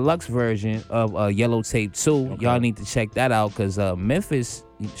dropped the deluxe version of Yellow Tape 2. Okay. Y'all need to check that out because Memphis,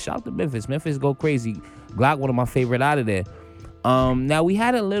 shout out to Memphis. Memphis go crazy. Glock, one of my favorite out of there. Now we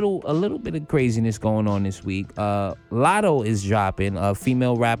had a little bit of craziness going on this week. Lotto is dropping.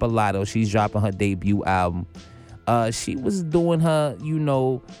 Female rapper Lotto. She's dropping her debut album. She was doing her,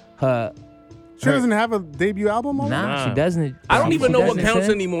 her. She doesn't have a debut album on Nah, she doesn't. I don't even know what doesn't, counts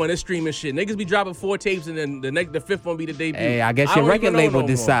son. anymore in this streaming shit. Niggas be dropping 4 tapes and then the fifth one be the debut. Hey, I guess your don't record even know label no more.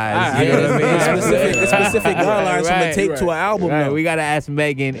 decides. All You know what I mean? It's specific guidelines from a tape to an album. Right, though. we gotta ask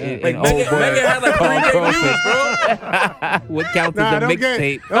Megan and Like, old Megan boy had like 3 Carl debuts, Crawford. bro. What counts Nah, as a don't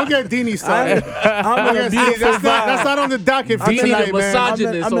mixtape? get Deanie started. I'm in a beautiful That's not on the docket for Deanie the tonight, man.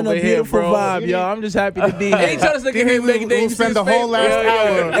 misogynist I'm in a over here, beautiful bro. vibe, y'all. I'm just happy to be Anytime here. this nigga hear Megan We'll Davis, spend the whole last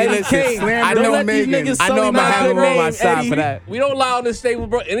hour. Hey, Listen, Kane, slander I know on let these Megan. niggas I know sully I'm my gonna have good her on my name, side Eddie. for that. We don't allow in this stable,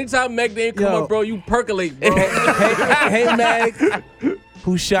 bro. Anytime Meg Dame come Yo. up, bro, you percolate, bro. Hey, Mag,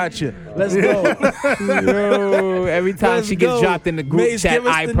 who shot you? Let's go. Yo, every time Let's she gets go. dropped in the group Mace, chat, give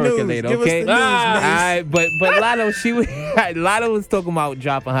us I the percolate. news. Give us Okay, the news, all Mace. right, but Lotto, Lotto was talking about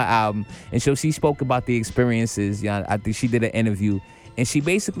dropping her album, and so she spoke about the experiences. Yeah, I think she did an interview, and she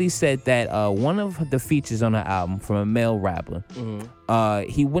basically said that one of the features on her album from a male rapper,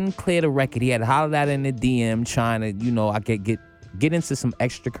 he wouldn't clear the record. He had hollered at her in the DM trying to, I could get into some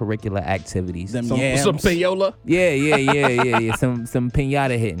extracurricular activities. Them Some yams. payola. Yeah. Some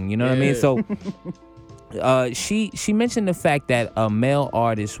pinata hitting. You know what I mean? So she mentioned the fact that a male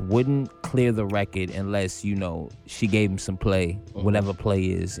artist wouldn't clear the record unless, she gave him some play, whatever play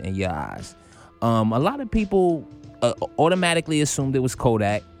is in your eyes. A lot of people automatically assumed it was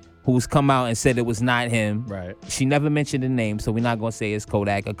Kodak. who's come out and said it was not him. Right. She never mentioned the name, so we're not gonna say it's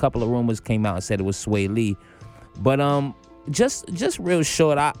Kodak. A couple of rumors came out and said it was Sway Lee. But just real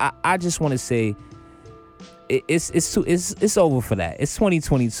short, I just want to say it's over for that. It's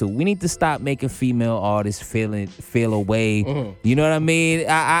 2022. We need to stop making female artists feel away. Mm-hmm. You know what I mean?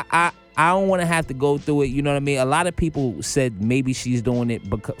 I don't want to have to go through it. You know what I mean? A lot of people said maybe she's doing it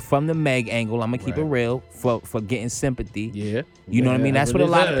from the Meg angle. I'm gonna keep it real for getting sympathy. Yeah. You know what I mean? That's what a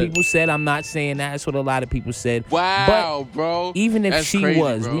lot of said. people said. I'm not saying that. That's what a lot of people said. Wow, But bro. even if That's she crazy,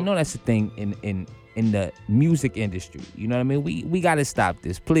 was, bro. we know that's the thing in the music industry. You know what I mean? We gotta stop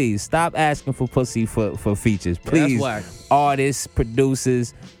this. Please stop asking for pussy for features. Please, whack. artists,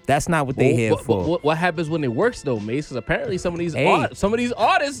 producers. That's not what they here for. What happens when it works though, Mace? Because apparently some of these Hey.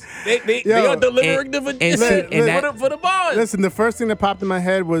 artists, they Yo, are delivering and the for the bars. Listen, the first thing that popped in my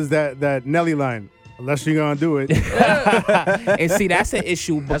head was that Nelly line. Unless you're gonna do it. And see, that's an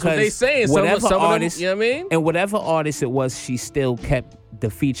issue because That's what they saying. whatever Some of them, artist, you know what I mean? and whatever artist it was, she still kept the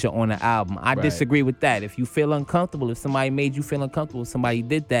feature on the album. I disagree with that. If you feel uncomfortable, if somebody made you feel uncomfortable, if somebody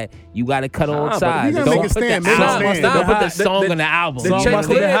did that, you got to cut all but sides. you gotta make a stand, make a stand. Don't put the The- song the- on the album. The Song check must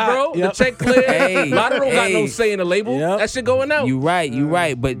be clear, hot. bro. Yep. The check clear. Hey, A lot of them got no hey. say in the label. Yep. That shit going out. You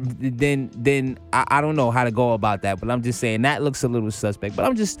right. But then I don't know how to go about that. But I'm just saying that looks a little suspect. But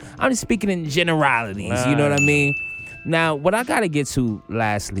I'm just speaking in generalities. You know what I mean? Now, what I gotta get to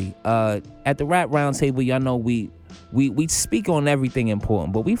lastly, at the Rap Roundtable, y'all know we speak on everything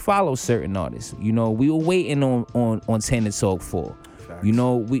important, but we follow certain artists. You know, we were waiting on 10 to Talk 4. You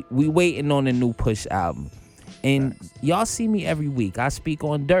know, we waiting on the new Push album. And y'all see me every week. I speak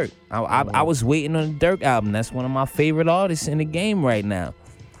on Dirk. I was waiting on the Dirk album. That's one of my favorite artists in the game right now.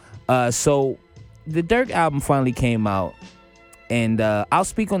 So the Dirk album finally came out. And I'll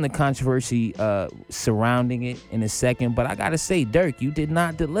speak on the controversy surrounding it in a second. But I got to say, Dirk, you did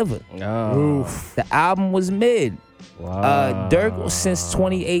not deliver. The album was mid. Dirk, since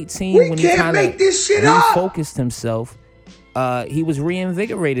 2018, when he kind of refocused himself, he was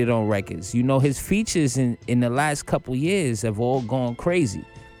reinvigorated on records. You know, his features in the last couple years have all gone crazy.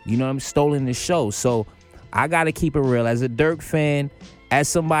 You know, I'm stolen the show. So I got to keep it real. As a Dirk fan, as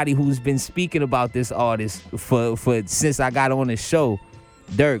somebody who's been speaking about this artist for since I got on the show,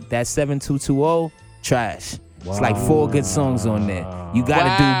 Dirk, that 7220, trash. It's like 4 good songs on there. You got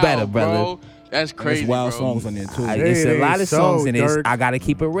to do better, brother. Bro. That's crazy, There's wild bro. songs on there too. It's a lot of so songs in this. Dirk. I gotta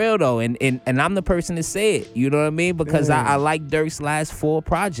keep it real though, and I'm the person to say it. You know what I mean? Because I like Dirk's last 4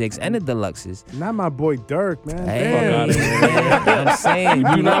 projects and the deluxes. Not my boy Dirk, man. Hey, Damn. man, you know what I'm saying,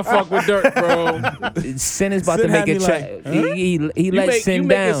 Do not fuck with Dirk, bro. Sin is about Sin to make had a me track. like, He let Sin you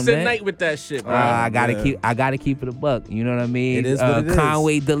down, making Sin man. night with that shit, bro. I gotta keep it a buck. You know what I mean? It is what it is.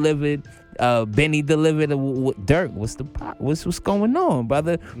 Conway delivered. Benny delivered. Dirk, what's going on,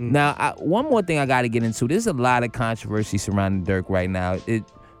 brother? Now, one more thing I got to get into. There's a lot of controversy surrounding Dirk right now. It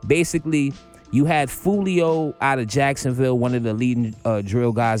basically, you had Fulio out of Jacksonville, one of the leading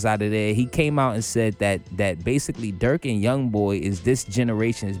drill guys out of there. He came out and said that basically Dirk and Youngboy is this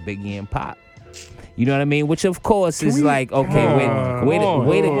generation's Biggie and Pop. You know what I mean? Which of course is like, okay, wait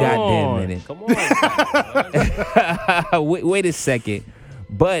a goddamn minute. Come on. wait a second.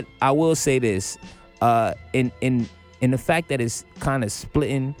 But I will say this, in the fact that it's kind of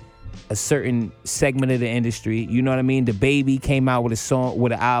splitting a certain segment of the industry. You know what I mean? The Baby came out with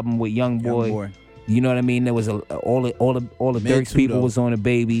an album with Youngboy. You know what I mean? There was all the Dirk's people was on the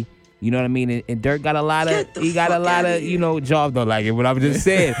Baby. You know what I mean? And Dirk got a lot of you know, Job don't like it, but I'm just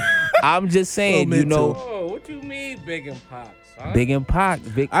saying. You know. Oh, what you mean, Big and Pop? Son? Big and Pac.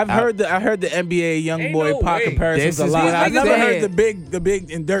 I heard the NBA young Ain't boy no Pac way. comparisons This a is lot. what I've I'm never saying. heard the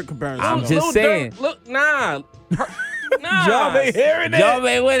big and Dirk comparisons. I'm though. just Lil saying. Durk, look, nah. Nah. Job ain't hearing it. Job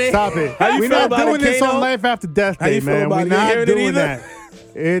ain't with it. Stop it. How you We're feel not about doing it, this Kano? on Life After Death How you Day, feel man. about We're it? You not hearing it doing either? that.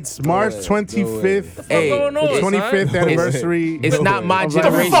 It's March 25th. Hey, going on, son? 25th anniversary. It's not my of Life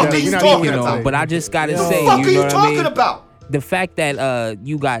generation, After Death. you We're not know, doing that today. but I just gotta say, fuck you are you know what I talking mean? about? The fact that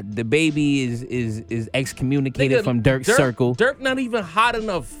you got the Baby is excommunicated Nigga, from Dirk's circle. Dirk not even hot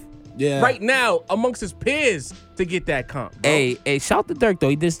enough right now amongst his peers to get that comp. Bro. Hey, shout to Dirk though.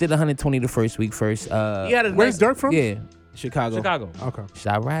 He just did 120 the first week first. He had a Where's nice Dirk from? Yeah, Chicago. Okay.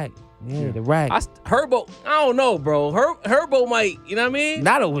 Chirac. Yeah, the rack. Herbo, I don't know, bro. Herbo might, you know what I mean?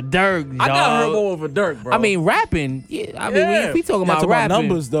 Not over Dirk. I got dawg. Herbo over Dirk, bro. I mean, rapping. Yeah, I mean, Yeah. if we talking Not about talking rapping, about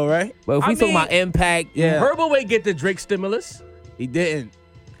numbers though, right? but if I we talking mean, about impact, Yeah. Herbo ain't get the Drake stimulus. He didn't.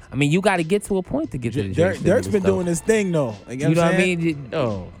 I mean, you got to get to a point to get to the Drake. Dirk's been doing his thing though. You know what I mean?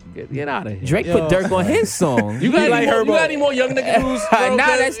 Oh, get out of here. Drake put Dirk on his song. You got any more young nigga news? Bro? Nah,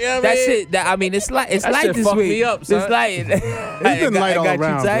 that's You know what I that's mean? it. I mean, it's like That this shit week. fucked me up, son. It's like It's been light all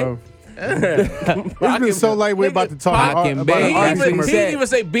around, bro. It's been so light. We're about to talk Pac and about Big. an He Arby's didn't commercial. even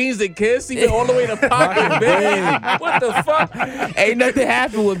say beans and kiss. He went all the way to Pac and Big. What the fuck? ain't nothing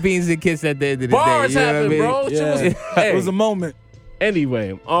happened with Beans and Kiss at the end of the Bars day. You know happened, what I mean? bro. Shit was, It was a moment.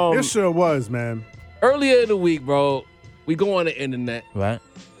 Anyway, It sure was, man. earlier in the week, bro, we go on the internet. Right.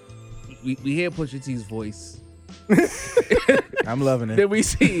 We hear Pusha T's voice. I'm loving it. Then we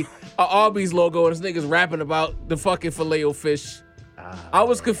see a Arby's logo and this nigga's rapping about the fucking Filet-O-Fish. I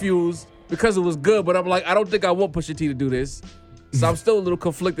was confused because it was good, but I'm like, I don't think I want Pusha T to do this. So I'm still a little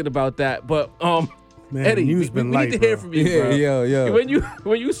conflicted about that. But Man, Eddie, news we been need light, to hear bro. from you, bro. Yeah.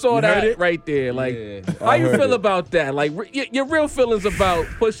 When you saw that right there, like, how you feel about that? Like, your real feelings about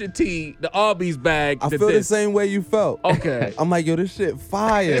Pusha T, the Arby's bag. I feel the same way you felt. Okay. I'm like, yo, this shit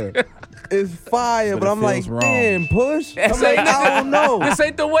fire. It's fire, but it I'm like, feels wrong. damn, Push. I'm like, I don't know. This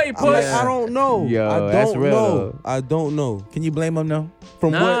ain't the way, I'm Push. like, I don't know. Yo, I that's don't real, know. though. I don't know. Can you blame him though?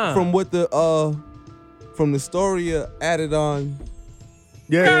 From Nah. what the story added on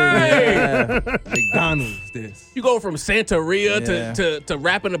Hey! McDonald's. This. You go from Santeria Yeah. to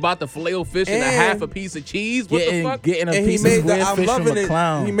rapping about the Filet-O-Fish and a And half a piece of cheese. What the fuck? Getting a And he piece made of the square I'm fish from loving a it.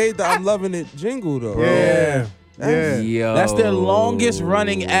 clown. He made the I'm loving it jingle though. Yeah. Yeah. Yo. That's their longest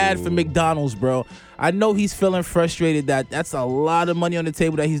running ad for McDonald's, bro. I know he's feeling frustrated that that's a lot of money on the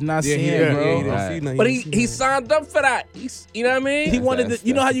table that he's not seeing, bro. he didn't see nothing. But didn't see he nothing. signed up for that. You know what I mean? He wanted That's- to,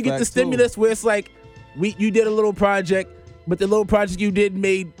 you know how that's you a get the fact, too. stimulus where it's like you did a little project, but the little project you did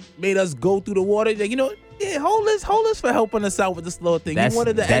made us go through the water. Like, you know, yeah, hold us for helping us out with this little thing. That's, he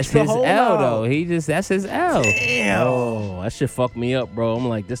wanted the that's extra his hold L out. though. That's his L. Damn. Oh, that shit fucked me up, bro. I'm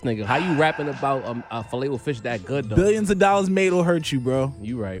like, this nigga, how you rapping about a Filet-O-Fish that good though? Billions of dollars made will hurt you, bro.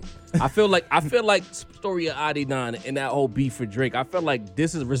 You right. I feel like story of Adi9 and that whole beef for Drake. I feel like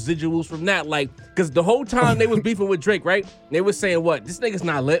this is residuals from that. Like, because the whole time they was beefing with Drake, right? They was saying what? This nigga's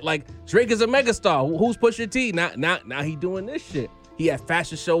not lit. Like, Drake is a megastar. Who's Pusha T? Now he doing this shit. He had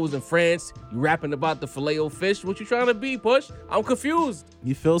fashion shows in France. You rapping about the Filet-O-Fish. What you trying to be, Push? I'm confused.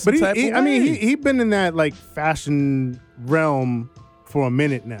 You feel some But type of way. I mean, he been in that like fashion realm for a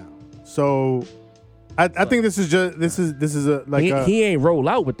minute now. So I think this is a like he ain't roll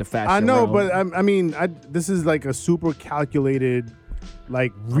out with the fashion. I know, realm. but I mean, this is like a super calculated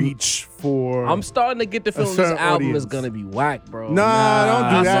like reach for. I'm starting to get the feeling this certain album is audience. gonna be whack, bro. Nah,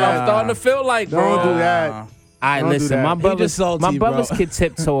 don't do That's what I'm that. starting to feel like, bro. Don't do that. All right, Don't do listen, that. my He brothers, just salty, my brothers bro. could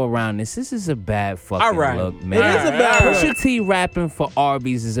tiptoe around this. This is a bad fucking All right. look, man. It is a bad look. Pusha T rapping for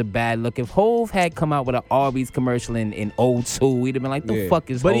Arby's is a bad look. If Hove had come out with an Arby's commercial in 02, we'd have been like, the Yeah.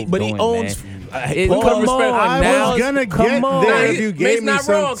 fuck is But Hove he doing, owns. man? Paul, Come respect- on, I now. was gonna Come get on. there Nah, if you he's gave me not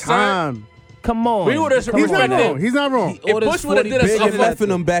some wrong, son. time. Come on. We would've Come He's on. not respected- wrong. He's not wrong. If Bush would have did a Big and song left in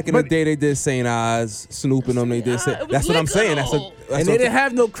them back in the But- day. They did St. Oz, snooping them. They did. it was That's what I'm legal. saying. That's and they didn't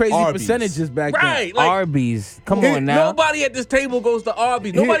have no crazy Arby's. percentages back then. right, like Arby's. Come on now. nobody at this table goes to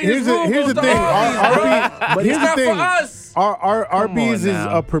Arby's. Nobody in Here's this room the goes to thing. Arby's, bro. But here's It's not the thing. for us. Arby's is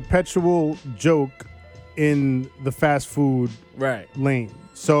now. a perpetual joke in the fast food Right. lane.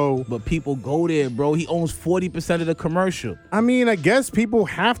 So But people go there, bro. He owns 40% of the commercial. I mean, I guess people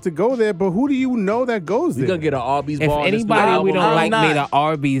have to go there, but who do you know that goes We there? gonna get an Arby's If bar. on this new anybody album. we don't I'm like not. made an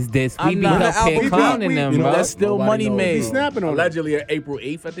Arby's this, we I'm be not. up here We- clowning we- them, you know, bro. That's still Nobody money knows. made. He's snapping on it. Allegedly, April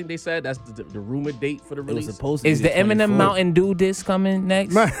 8th, I think they said that's the rumored date for the It was release. supposed to Is be the Eminem 24th. Mountain Dew disc coming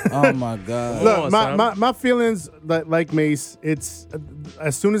next? Oh my God. Look, on, my, son. my feelings like Mace. It's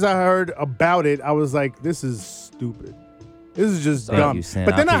as soon as I heard about it, I was like, "This is stupid. This is just Thank dumb." you, Sam.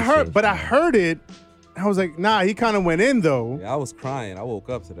 But then I I heard, appreciate but you. I heard it. I was like, "Nah." He kind of went in though. Yeah, I was crying. I woke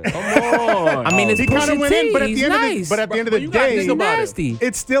up to that. Come on. I mean, it's He kind Pusha of went in, T. but at He's the end nice. of the But you gotta day, think about it. nasty.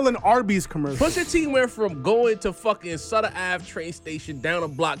 it's still an Arby's commercial. Pusha T went from going to fucking Sutter Ave train station down a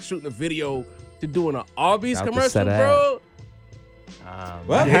block shooting a video to doing an Arby's Out to commercial, Sutter bro.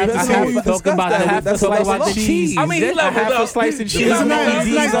 Well, I have depends to on who you talk discuss about that the with. half That's a a slice level of up. cheese. I mean, he A leveled half up. a slice of He cheese. It's a leveled nice, up. it's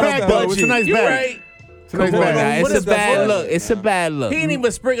a nice bag though. It's a nice You bag. right. It's a nice Come on, bag. now. What It's is a the bad fuck? look. It's a bad look. He ain't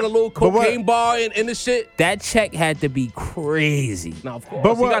even sprinkle a little But what- cocaine bar in the shit. That check had to be crazy. No, of course.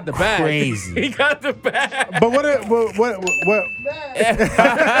 But He what- got the bag. Crazy. He got the bag. But what?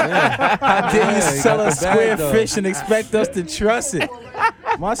 How dare you sell us got the bag, square though. fish and expect us to trust it?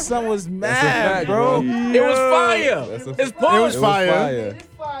 My son was mad, fact, bro. bro. It was fire. That's a- It's It Push. was fire.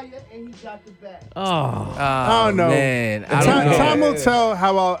 Oh, I don't know. Man, I don't Time, know. time will tell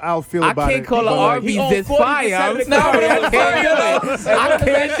how I'll feel I about can't it. call the Arby's on this 40% fire. I'm of the sorry, I car. can't do it. I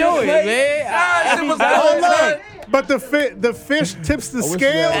can't do it, man. Hold on. But the fish tips the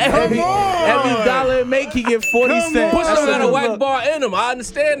scale. Come on. every dollar it make, he get 40 Come cents. on. Push Push got a whack bar in him. I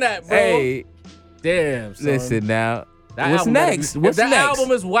understand that, bro. Hey, Damn, son. listen now. That What's album gotta next? be- What's if that next?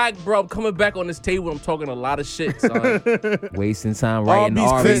 album is whack, bro, I'm coming back on this table. I'm talking a lot of shit, son. Wasting time writing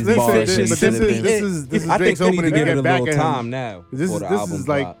Arby's Arby's bars. Listen, and but shit. this is I think Drake's they need opening to to give it get a back little at time him. now. This before the is album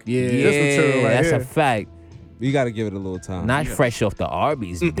like drop. Yeah. this material right that's here. a fact. You got to give it a little time. Not fresh off the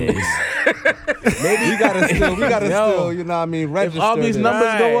Arby's days. Maybe we gotta still, you know what I mean, If register Arby's this.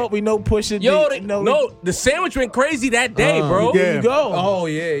 numbers go up, we know push it. Yo, no, the sandwich went crazy that day, bro. yeah. You go. Oh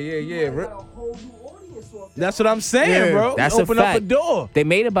yeah. That's what I'm saying, Yeah. bro. That's Open a up a fact. door. They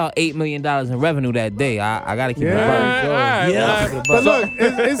made about $8 million in revenue that day. I gotta keep it Yeah. above. Yeah. But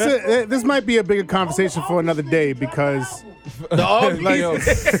look, this might be a bigger conversation for another day because The Arby's.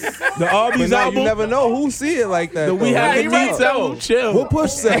 The Arby's But now album. you never know who see it like that. We though. have Yeah, the he right, beats though. album. Chill. What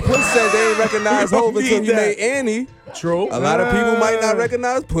Push said? Push said they ain't recognize Hov until he need made Annie. True. A lot of people might not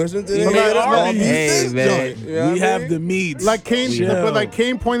recognize Push until they made made Arby's. Hey, this man. joint. You know We what I have mean? the meats. like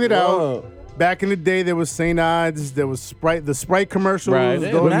Kaine pointed out, Whoa. back in the day there was St. Ides, there was Sprite, the Sprite commercials. Right.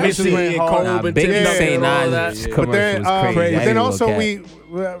 Those With bitches Missy went and hard. Cole Nah, and Big Tim Yeah. St. and all that. Ides Yeah. commercial But then, was crazy. but I then ain't also gonna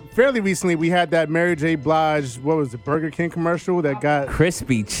cap. fairly recently we had that Mary J. Blige, what was it, Burger King commercial that got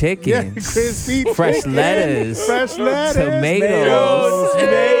Crispy chicken, yeah, crispy fresh chicken, lettuce, fresh lettuce, tomatoes,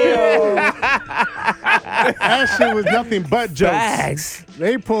 That shit was nothing but jokes. bags.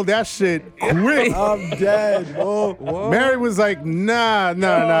 They pulled that shit quick. I'm dead. Whoa. Mary was like, nah, I'm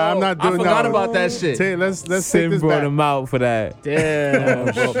not I doing forgot that. about that shit. Let's take Sim this brought back. him out for that.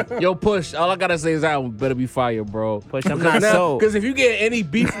 Damn, bro. Yo, Push. All I gotta say is that album better be fire, bro. Push, I'm not sold. Because if you get any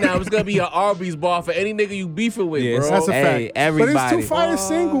beef now, it's gonna be an Arby's bar for any nigga you beefing with, Yes. bro. That's a Hey, fact. everybody. But it's two fire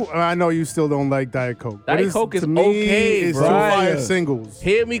singles. I know you still don't like Diet Coke. but Diet it's- Coke is to me, okay, it's bro. two fire Fire. singles.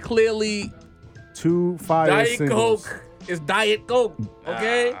 Hear me clearly. Two fire Diet singles. Coke is Diet Coke,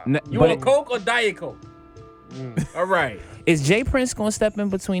 okay? N- You but want it- Coke or Diet Coke? All right. Is Jay Prince gonna step in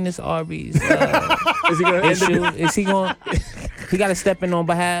between this Arby's Is he gonna end issue? it? Is he going? He got to step in on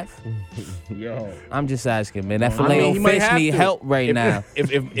behalf. Yo. I'm just asking, man. That I filet mean, he might fish have need to. help right now.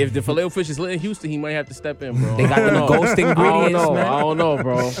 If the filet fish is lit in Houston, he might have to step in, bro. They got I them don't ghost know. ingredients, I don't know. man. I don't know,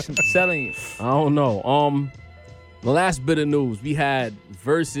 bro. I'm telling you. I don't know. The last bit of news we had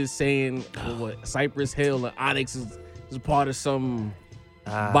Versus saying what Cypress Hill and Onyx is part of some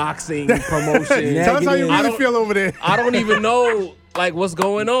boxing promotion. Tell us how you I really don't- feel over there. I don't even know like what's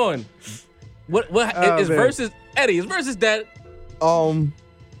going on. What Oh, is man. Versus Eddie? Is Versus that?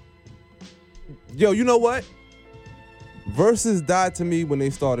 Yo, you know what? Versus died to me when they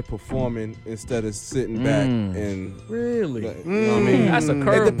started performing instead of sitting back and Really? you know what I mean. That's a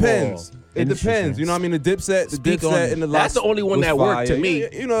curveball. It depends. It depends. You know what I mean? The Dipset, Speak on Dipset, it. and the That's the only one was that worked to fire. me.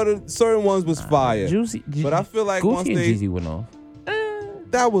 You know, the certain ones was fire. Juicy, But I feel like Gucci once and they Jeezy went off.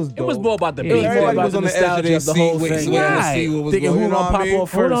 that was dope. It was more about the Yeah, beat. more Everybody about was the on the edge of nostalgia their of the seat whole waiting thing. to Right. see what was Thinking going who on. gonna You know pop what I mean?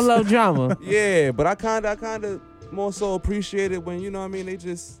 off Who don't first. love drama? Yeah, but I kind of more so appreciate it when, you know what I mean, they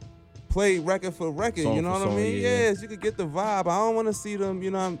just play record for record, Song you know for what I song, mean? yeah. Yes, you could get the vibe. I don't want to see them, you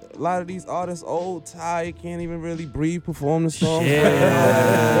know, a lot of these artists old, tired, can't even really breathe, perform the song.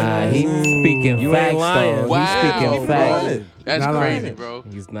 He's speaking You ain't facts, lying. though. Wow, He's speaking bro. facts. That's Not crazy, lying. bro.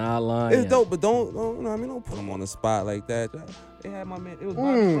 He's not lying. It's dope, but don't, you know what I mean, don't put them on the spot like that. They had my man, it was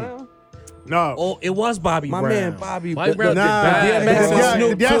Bobby Brown. No. Oh, it was Bobby My Brown. man Bobby Bobby Brown did Nah, bad. DMX did and y'all-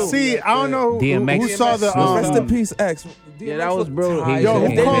 Snoop did y'all too. see? I don't know who DMX. saw the Rest in peace, X. Yeah, that was DMX bro. tired. Yo, Yeah,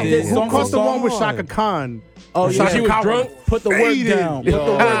 who they caught, did who song caught for the one with song. Shaka Khan? Oh yeah, She was drunk. Put the work Faded. down. Put the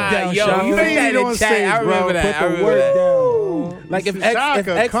work down. Yo, Shaka. you Faded made that on in stage, chat. I remember bro. that. Put I the remember work that. down. Like if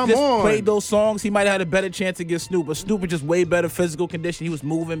Shaka, X come just on. played those songs, he might have had a better chance against Snoop. But Snoop was just way better physical condition. He was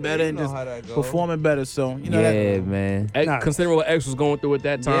moving better and know just how that go. performing better. So you know Yeah, that. man. X, considering what X was going through at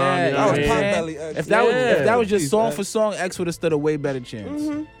that time. Yeah, you know That what was I mean? Potbelly X. If that was just Please, song X. for song, X would have stood a way better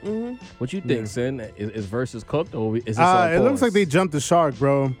chance. What you think, Sin? Is Versus cooked or is this on It looks pause? like they jumped the shark,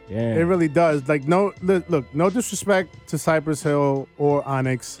 bro. Yeah. It really does. Like, no, look, no disrespect to Cypress Hill or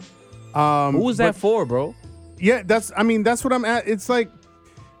Onyx. Who was that but- for, bro? Yeah, that's what I'm at. It's like,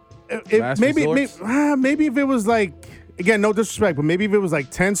 Last resorts? maybe if it was like, again, no disrespect, but maybe if it was like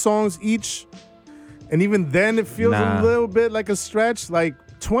 10 songs each, and even then it feels Nah. a little bit like a stretch. Like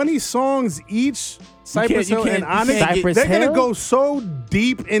 20 songs each, Cypress you Hill can't- and you Onyx, can't- Cypress they're Hill? gonna go so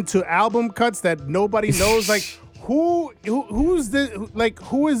deep into album cuts that nobody knows like who's this?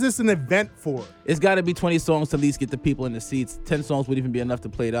 Who is this an event for? It's got to be 20 songs to at least get the people in the seats. 10 songs wouldn't even be enough to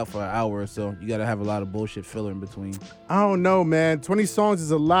play it out for an hour or so. You got to have a lot of bullshit filler in between. I don't know, man. 20 songs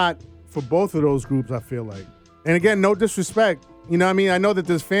is a lot for both of those groups, I feel like. And again, no disrespect. You know what I mean? I know that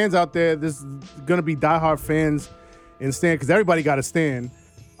there's fans out there. There's going to be diehard fans in Stan, because everybody got a Stan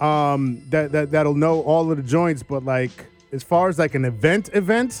that'll know all of the joints. But, like, as far as, like, an event,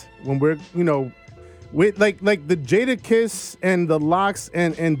 when we're, you know, with like the Jada Kiss and the Locks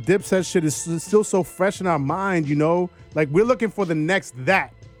and Dipset shit is still so fresh in our mind, you know? Like, we're looking for the next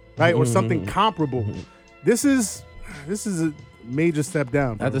that, right? Or something comparable. This is a major step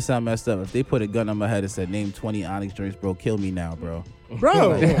down, bro. Not to sound messed up. If they put a gun on my head and said, name 20 Onyx joints, bro, kill me now, bro. Bro.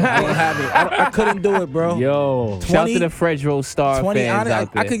 Like, I don't have it. I couldn't do it, bro. Yo, 20, shout out to the Fredro Star 20 fans Onyx,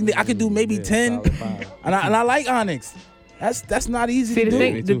 out there. I could do maybe 10. And I like Onyx. That's not easy See, to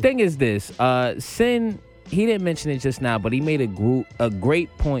do. the thing is this. Sin, he didn't mention it just now, but he made a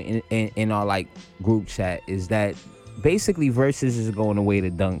great point in our like group chat, is that basically Versus is going away to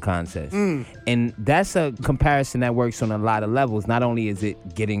dunk contest. And that's a comparison that works on a lot of levels. Not only is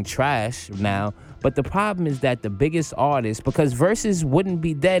it getting trash now, but the problem is that the biggest artists, because Versus wouldn't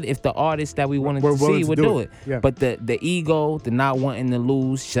be dead if the artists that we wanted We're to willing see to would do do it. it. Yeah. But the ego, the not wanting to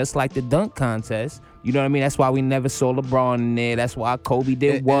lose, just like the dunk contest, you know what I mean? That's why we never saw LeBron in there. That's why Kobe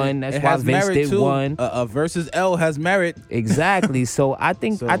did one. That's it why has Vince merit did too. one. Versus L has merit. Exactly. So I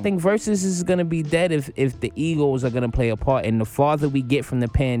think Versus is gonna be dead if the egos are gonna play a part. And the farther we get from the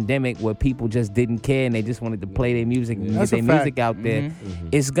pandemic, where people just didn't care and they just wanted to play their music and That's get a their fact. music out there,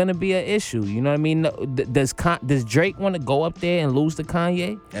 it's gonna be an issue. You know what I mean? Does Drake want to go up there and lose to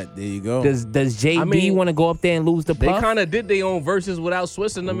Kanye? There you go. Does JB want to go up there and lose to They Puff? kind of did their own verses without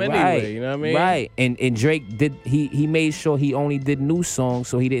switching them anyway. You know what I mean? Right. And Drake did. He made sure he only did new songs,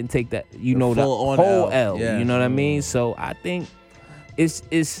 so he didn't take that. You know, the full on whole L. L. Yeah. You know what I mean? So I think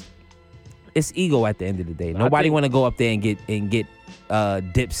it's ego at the end of the day. Nobody want to go up there and get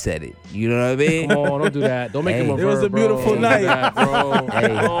Dipsetted. You know what I mean? Come on, don't do that. Don't make him a It was verb, a beautiful bro. Don't do night. that, bro. Hey.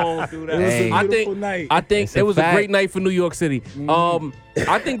 Don't do that. It was Hey. a beautiful night. I think It's it a was a fact. great night for New York City.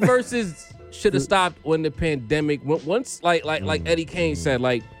 I think Versus should have stopped when the pandemic once, like Eddie Kaine said,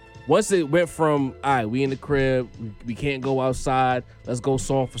 like once it went from all right, we in the crib, we can't go outside, let's go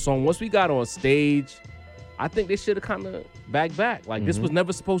song for song. Once we got on stage, I think they should have kind of back. Like this was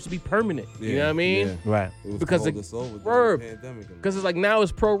never supposed to be permanent. You know what I mean? Yeah. Right. It was Because called the us over during verb. the pandemic. Because it's like now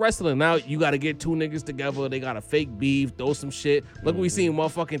it's pro wrestling. Now you got to get two niggas together. They got to fake beef, throw some shit. Look, we seen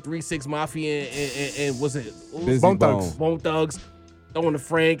motherfucking 3-6 Mafia and was it Busy Bone Bone. Thugs. Bone Thugs throwing the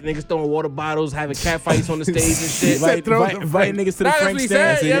Frank, niggas throwing water bottles, having cat fights on the stage and shit. said throw the Invite niggas to the Nah, that's Frank what he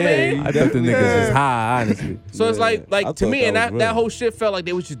stand. said, you know what I mean? I thought the niggas was high, honestly. So it's like I to thought me, and that was that real. whole shit felt like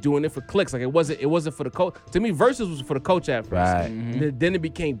they was just doing it for clicks. Like it wasn't for the coach. To me, Versus was for the coach at first. Right. Then it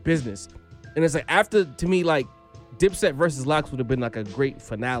became business, and it's like after, to me, like Dipset versus Locks would have been like a great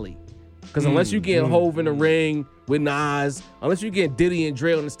finale. Because unless you get Hove in the ring with Nas, unless you get Diddy and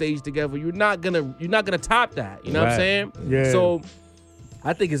Dre on the stage together, you're not gonna top that. You know what I'm Right. saying? Yeah. So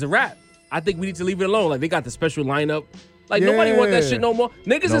I think it's a wrap. I think we need to leave it alone. Like they got the special lineup. Like nobody want that Yeah. shit no more.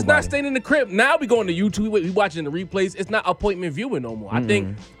 Niggas is not Nobody. staying in the crib. Now we going to YouTube. We watching the replays. It's not appointment viewing no more. I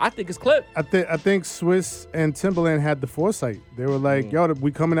think it's clip. I think Swiss and Timberland had the foresight. They were like, "Yo,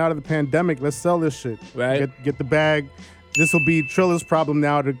 we coming out of the pandemic. Let's sell this shit. Right. Get the bag. This will be Trilla's problem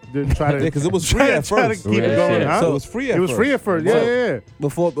now to try to Yeah, 'cause it was free try at to first. keep it Real going. shit. Huh? So it was free at It was first. free at first. Yeah.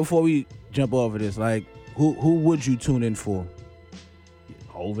 Before we jump over this, like who would you tune in for?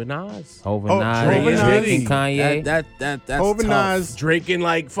 Hove and Nas. Hove Oh, and Nas, Drake and Drake Nas. and Kanye. That's Hov and tough. Nas. Drake and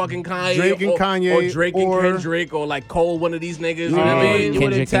like fucking Kanye. Drake and or, Kanye, Or Drake and or- Kendrick or like Cole, one of these niggas. You know You what I would've- mean? you would have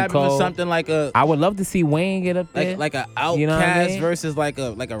Kendrick and tapped into Cole. something like a I would love to see Wayne get up there. like a Outkast You know what I mean? versus like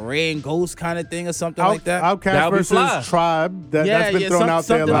a Ray and Ghost kind of thing or something like that. That Outkast would be versus fly. Tribe. That's been thrown out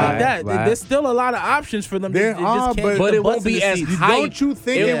there a something lot. like that. Right. There's still a lot of options for them. There They are, just can't but get the it won't butts in be the as seats. hype. Don't you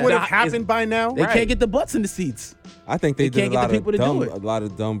think it would have Yeah. happened by now? They can't get the butts in the seats. I think they They did can't a get the lot people of to do dumb, it. a lot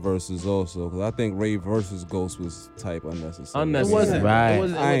of dumb verses also. Because I think Ray versus Ghost was type unnecessary. Unnecessary. It wasn't. Right. It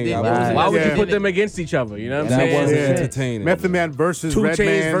wasn't. I ain't- It I wasn't- wasn't- Why would Yeah. you put them against each other? You know what I'm That saying? wasn't Yeah. entertaining. Method Man versus 2 Redman.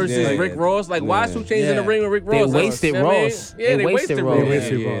 Chainz versus Yeah. Rick Ross. Like, why is 2 Chainz in the Yeah. ring with Rick They Ross? wasted You know what I mean? Ross. Yeah, they wasted Ross. They Yeah,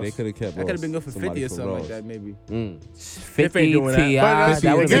 wasted yeah, Ross. they could have kept. That could have been good for somebody 50 or something Ross. like that, maybe. 50 doing that. T.I. But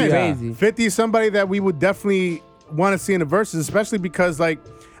That would be again, crazy. 50 is somebody that we would definitely want to see in the verses, especially because, like,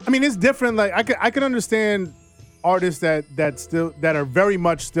 I mean, it's different. Like, I could understand artists that are very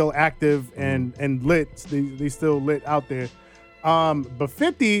much still active and lit. They still lit out there. But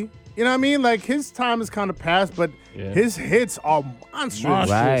 50, you know what I mean? Like, his time is kind of past, but his hits are monstrous.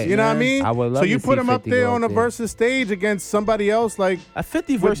 Right. You know what I mean? I would love so you to put see him up 50 there go on up a there. versus stage against somebody else, like A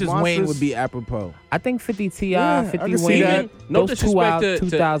 50 With versus Wayne monsters. would be apropos. I think 50 Ti, Yeah, I 50 can see Wayne, that. No those two disrespect out to-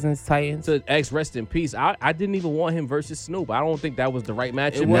 2000s Titans. To X rest in peace. I didn't even want him versus Snoop. I don't think that was the right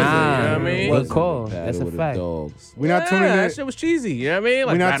matchup. It was wasn't. You know Nah, what I mean? good call. That's a With the fact. dogs. we're not tuning That in. shit was cheesy. You know what I mean?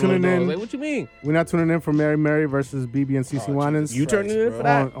 Like We're not Battle of tuning the Dogs. in. Like, what you mean? We're not tuning in for Mary Mary versus BB and CC Winans. You turning in for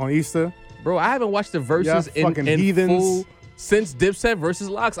that? on Easter. Bro, I haven't watched the verses Yeah, fucking in heathens. full since Dipset versus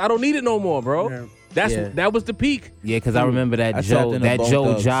Locks. I don't need it no more, bro. Yeah. That was the peak. Yeah, because I remember I that tapped Joe into both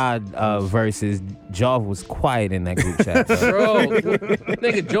thugs. Ja versus Jaw was quiet in that group chat. bro. Bro,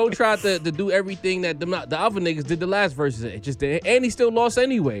 nigga, Joe tried to do everything that the other niggas did the last verses. It just did, and he still lost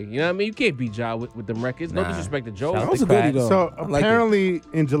anyway. You know what I mean? You can't beat Ja with them records. No Nah. disrespect to Joe. Shout out That was to a goodie, Crack. though. So I like it. apparently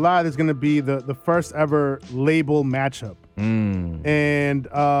in July there's gonna be the first ever label matchup. And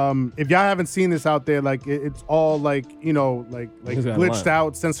if y'all haven't seen this out there, like it's all like like Niggas got glitched lying.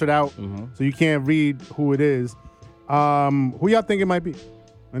 out, censored out, so you can't read who it is. Who y'all think it might be?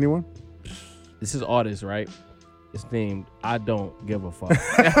 Anyone? This is artist, right? It's named I Don't Give a Fuck.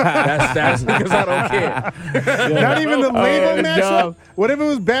 that's because I don't care. Not even the label matchup. Job. What if it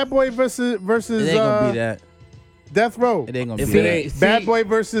was Bad Boy versus It ain't gonna be that. Death Row? It ain't gonna If be it that. ain't Bad see, Boy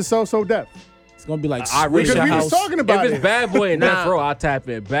versus So Def. It's gonna be like I really- Because Swisher we was House. talking about if it's it. Bad Boy and Nah. Death Row, I'll tap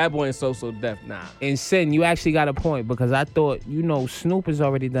in. Bad Boy and So Def, nah. And Sin, you actually got a point because I thought, Snoop has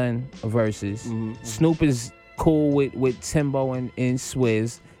already done a versus. Snoop is cool with Timbo and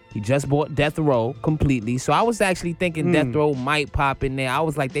Swizz. He just bought Death Row completely. So I was actually thinking Death Row might pop in there. I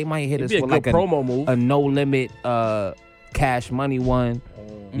was like, they might hit It'd us be a with good like promo move. a no limit cash money one.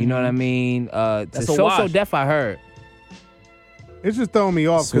 You know what I mean? To That's a So wash. Def, I heard. It's just throwing me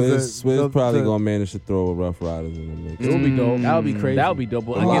off Swizz probably gonna manage to throw a Rough Riders in the mix. It would be dope. That would be crazy. That would be dope.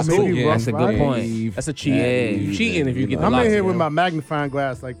 But Oh, against maybe who? Yeah, that's a Rough good Riders. point. That's a cheat. Yeah. You cheating if you get the I'm in locks, here with yo. my magnifying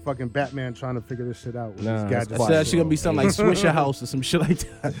glass, like fucking Batman, trying to figure this shit out with Nah, these that's gadgets. So that shit gonna be something like Swisher House or some shit like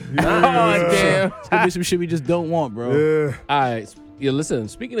that. Oh, damn. It's gonna be some shit we just don't want, bro. Yeah. All right. Yeah, listen,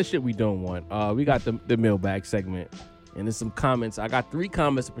 speaking of shit we don't want, we got the mailbag segment. And there's some comments. I got 3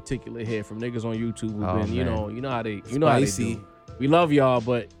 comments in particular here from niggas on YouTube who've Oh, been, you man. know how they Spicy. do. We love y'all,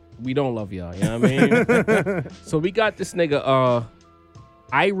 but we don't love y'all. You know what I mean? So we got this nigga,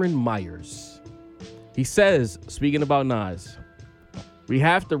 Iron Myers. He says, speaking about Nas, we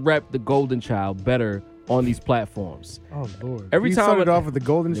have to rep the Golden Child better on these platforms. Oh Lord. Every He time started it- off with the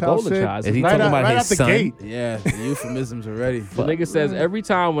Golden the Child Golden shit. Child. Is he right talking out, about right his out the son? gate. Yeah, the euphemisms already. The nigga says, every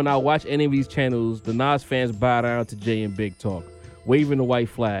time when I watch any of these channels, the Nas fans bow down to Jay and Big Talk, waving the white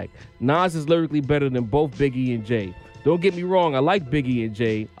flag. Nas is lyrically better than both Biggie and Jay. Don't get me wrong, I like Biggie and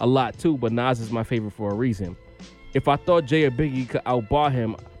Jay a lot too, but Nas is my favorite for a reason. If I thought Jay or Biggie could outbar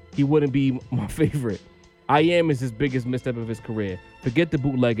him, he wouldn't be my favorite. I Am is his biggest misstep of his career. Forget the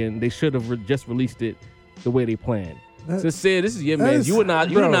bootlegging. They should have just released it the way they planned. Sincere, this is your man. is- You a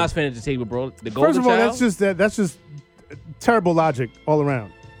Nas bro. fan at the table, bro. The Golden First of all, Child? that's just terrible logic all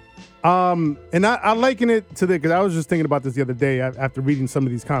around. And I liken it to the, because I was just thinking about this the other day after reading some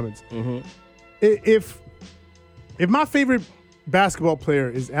of these comments. Mhm. If my favorite basketball player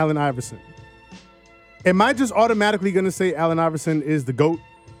is Allen Iverson, am I just automatically going to say Allen Iverson is the GOAT,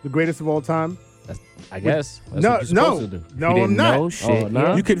 the greatest of all time? I guess. That's No, what you're no, supposed to do. no, You didn't I'm not. know? Shit. Oh,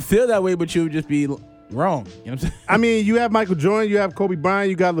 nah? You could feel that way, but you would just be wrong. You know what I'm saying? I mean, you have Michael Jordan, you have Kobe Bryant,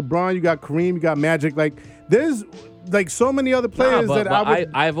 you got LeBron, you got Kareem, you got Magic. Like, there's like so many other players Nah, that but I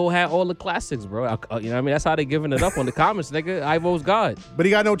would. Ivo had all the classics, bro. You know what I mean? That's how they giving it up on the comments, nigga. Ivo's God. But he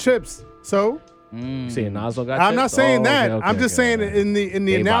got no chips. So You saying Nas don't got I'm not chips? saying Oh, that. okay, I'm just okay. saying in the They about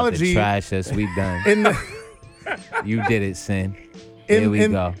to analogy. trash us. We done. In the, You did it, Sin. Here we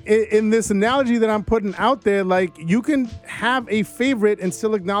go. in this analogy that I'm putting out there, like you can have a favorite and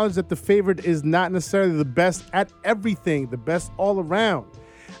still acknowledge that the favorite is not necessarily the best at everything, the best all around.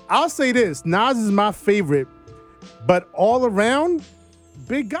 I'll say this: Nas is my favorite, but all around,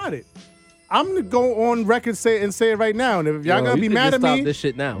 Big got it. I'm gonna go on record say it right now, and if y'all Yo, gonna you be could mad just at stop me, this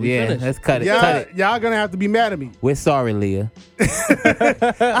shit now. We Yeah, finished. let's cut it. Cut it. y'all gonna have to be mad at me. We're sorry, Leah.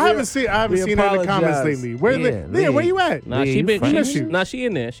 I haven't seen her in the comments apologize. lately. Where Yeah, Leah, where you at? Nah, Yeah, she you been. funny. She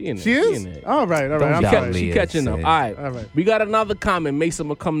in there. She in there. She is? in there. All right. Don't I'm doubt sorry. Leah. She catching up. Sid. All right. All right. We got another comment. Mason, I'm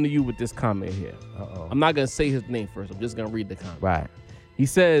gonna come to you with this comment here. I'm not gonna say his name first. I'm just gonna read the comment. Right. He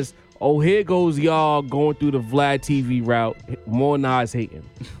says, "Oh, here goes y'all going through the Vlad TV route. More Nas hating,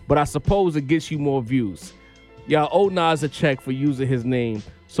 but I suppose it gets you more views. Y'all owe Nas a check for using his name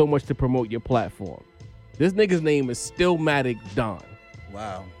so much to promote your platform. This nigga's name is Stillmatic Don.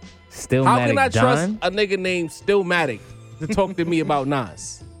 Still How mad can I at trust Don? a nigga named Stillmatic to talk to me about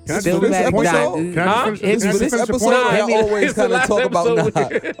Nas? Stillmatic Don. Can I just finish This the episode, point? I always It's the kind of last talk about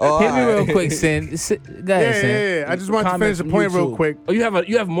episode. Nas. Oh, Hit me all real right. quick, Sin. Go ahead, Sin. Yeah. I just wanted to finish the Comments point from real YouTube. quick. Oh,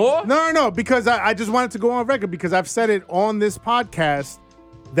 you have more? No, because I just wanted to go on record because I've said it on this podcast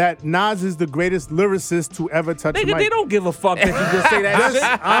that Nas is the greatest lyricist to ever touch a Nigga, mic. they don't give a fuck that you just say that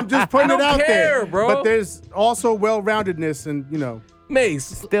shit. I'm just putting I it don't out care, there, bro. But there's also well-roundedness, and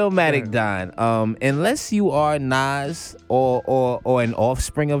Mace. Stillmatic Don. Unless you are Nas or an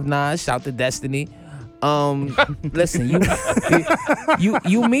offspring of Nas, shout to Destiny. Listen,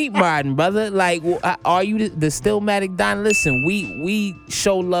 you meet Martin, brother. Like, are you the Stillmatic Don? Listen, we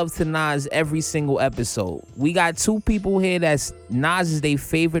show love to Nas every single episode. We got 2 people here that's Nas is their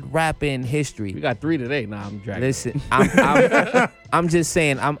favorite rapper in history. We got 3 today. Nah, I'm dragging. Listen, I'm just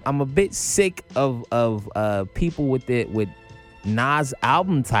saying I'm a bit sick of people with Nas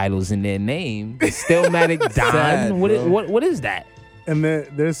album titles in their name. Stillmatic Don. Sad, What is that? and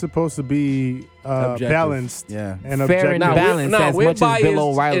they're supposed to be Objective. balanced Yeah. and Fair and objective. balanced as we're much as biased Bill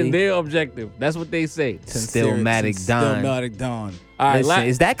O'Reilly. and they're objective. That's what they say. Stillmatic Don. Stillmatic Don. All right, Listen,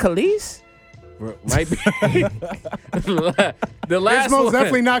 is that Khalees? might be. The It's last most one.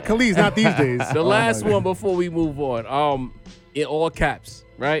 definitely not Khalees, not these days. The last one before we move on. In all caps,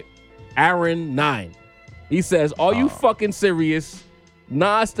 right? Aaron 9. He says, "Are you fucking serious?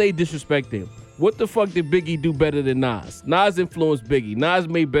 Nas stay disrespecting. What the fuck did Biggie do better than Nas? Nas influenced Biggie. Nas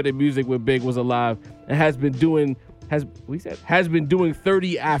made better music when Big was alive and has been doing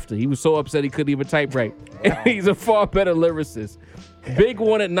 30 after. He was so upset he couldn't even type right. And he's a far better lyricist. Big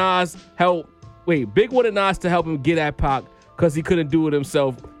wanted Nas to help him get at Pac because he couldn't do it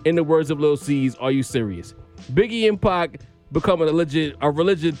himself. In the words of Lil C's, are you serious? Biggie and Pac becoming a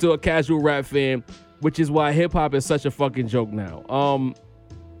religion to a casual rap fan, which is why hip hop is such a fucking joke now.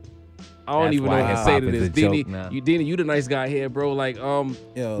 I don't That's even know why what to hip say hop to is this. a joke now. Dini, you the nice guy here, bro. Like, Yo,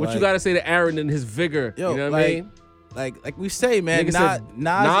 what like- you gotta say to Aaron and his vigor? Yo, you know what like, I mean? Like we say, man, Nigga said,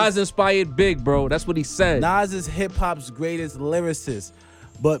 Nas inspired Big, bro. That's what he said. Nas is hip hop's greatest lyricist,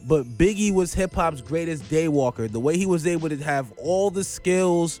 but Biggie was hip hop's greatest daywalker. The way he was able to have all the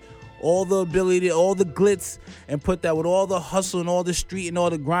skills, all the ability, all the glitz, and put that with all the hustle and all the street and all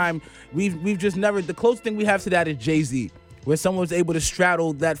the grime. We've just never. The closest thing we have to that is Jay-Z, where someone was able to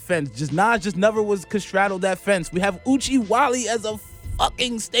straddle that fence. Nas never could straddle that fence. We have Uchi Wally as a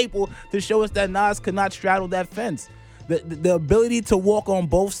fucking staple to show us that Nas could not straddle that fence. The ability to walk on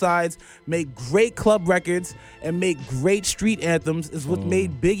both sides, make great club records, and make great street anthems is what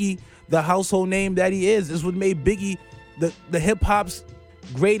made Biggie the household name that he is what made Biggie the hip hop's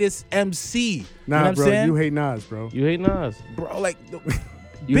greatest MC. You know Nah, what I'm bro, saying? you hate Nas, bro. You hate Nas. Bro, like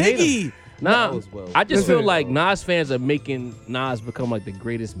You hate Biggie. him. Nah, was well. I just Listen. feel like Nas fans are making Nas become like the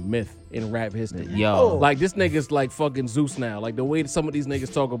greatest myth in rap history. Yo. Like this nigga's like fucking Zeus now. Like the way some of these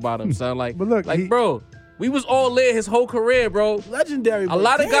niggas talk about him sound like, But look, bro, we was all there his whole career, bro. Legendary. A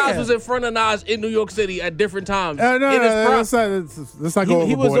lot of guys damn. was in front of Nas in New York City at different times. No, in his prime. let's not go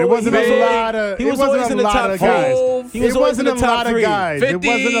He was overboard. It wasn't always a big. lot of. He It was wasn't always a in the lot top of three. guys. He was It always wasn't in a the top lot of three. guys. It 50.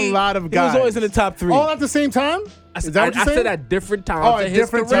 wasn't a lot of He guys. was always in the top 3. All at the same time. Is that what you're I saying? said at different times Oh, in at his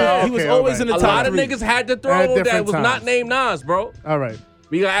different career. times. He was Okay, always all in the A right. top lot of 3. niggas had to At throw that different was not times. named Nas, bro. All right.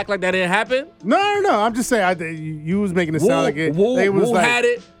 We gotta act like that didn't happen. No. I'm just saying. You was making it sound like it. They was Woo like. had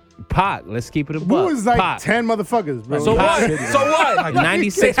it. Pac, let's keep it a Who buck. was like Pac. 10 motherfuckers, bro. So Pac. what? So what?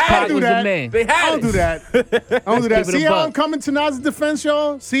 96 They had Pac to do was the that. man. They I had don't it. do that. I don't do that. keep it a See how buck. I'm coming to Nas' defense,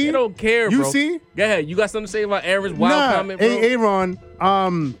 y'all? See? They don't care, You bro. see? Go ahead. You got something to say about Aaron's wild comment, bro?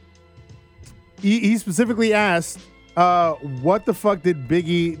 Aaron, he specifically asked, what the fuck did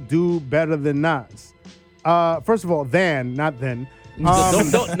Biggie do better than Nas? First of all, not then.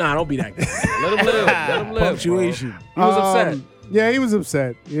 Don't be that guy. Let him live. Let him live. Punctuation. Bro. He was upset. Yeah, he was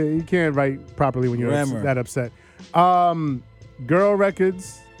upset. Yeah, you can't write properly when you're Grammar. that upset. Girl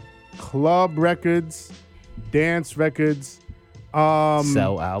records, club records, dance records.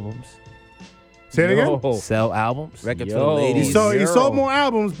 Sell albums. Say it again. Yo. Sell albums. Records Yo. for the ladies. He sold more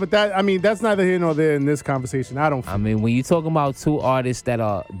albums, but that's neither here nor there in this conversation. I don't. I mean, when you're talking about 2 artists that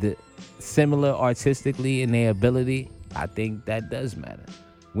are similar artistically in their ability, I think that does matter.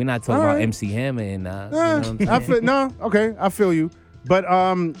 We're not talking All about right. MC Hammer and you know what I'm saying? Okay, I feel you. But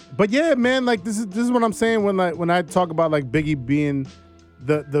yeah, man, like this is what I'm saying when I talk about like Biggie being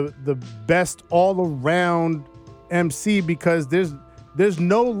the best all around MC, because there's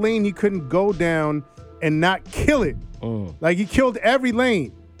no lane he couldn't go down and not kill it. Like he killed every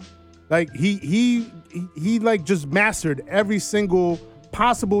lane. Like he like just mastered every single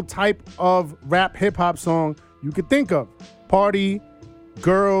possible type of rap hip hop song you could think of. Party,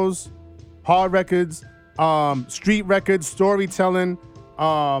 girls, hard records, street records, storytelling,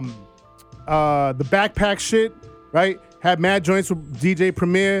 the backpack shit, right? Had mad joints with DJ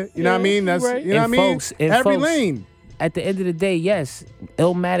Premier. You know what I mean? That's right. you know And what I mean. folks- and Every folks- lane. At the end of the day, yes,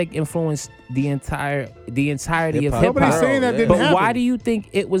 Illmatic influenced the entirety of hip Nobody's hop. saying that didn't But happen. why do you think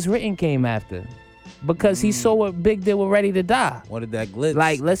It Was Written came after? Because he saw what Big did with Ready to Die. Wanted that glitz.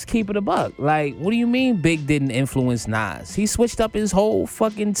 Like, let's keep it a buck. Like, what do you mean Big didn't influence Nas? He switched up his whole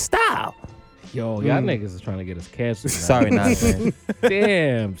fucking style. Yo, y'all niggas is trying to get us canceled. Sorry, Nas, man.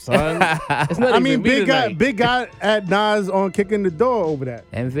 Damn, son. It's not I even mean, me Big tonight. got at Nas on kicking the door over that.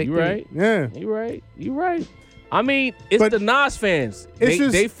 And Victor. You right? Yeah. You right. You right. I mean, it's But the Nas fans. it's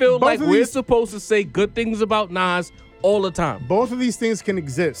just They feel both like of we're these- supposed to say good things about Nas all the time. Both of these things can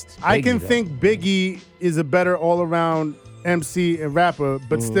exist. I Biggie, can though. think Biggie is a better all-around MC and rapper,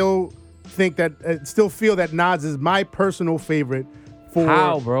 but still feel that Nas is my personal favorite. For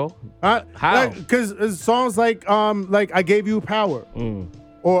How, bro? How? Because songs like I Gave You Power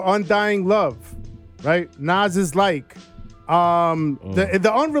or Undying Love, right? Nas is like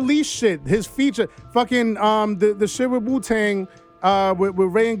the unreleased shit, his feature, fucking the shit with Wu-Tang with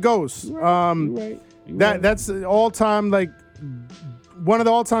Ray and Ghost. That's all time like one of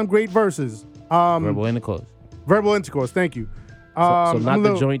the all time great verses. Verbal Intercourse. Verbal Intercourse. Thank you. So I'm not a the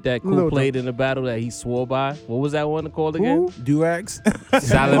little- joint that I'm a little Cool played in the battle that he swore by. What was that one called again? Who? Durags.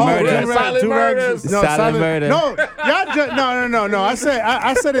 Silent Oh, Murder. yeah. Silent Murders. No, Silent Murder. No, no. I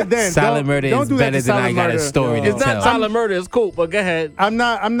said it then. Silent Murder don't is do that better to than I Silent Got a Murder. Story to It's not tell. Silent Murder. It's cool, but go ahead. I'm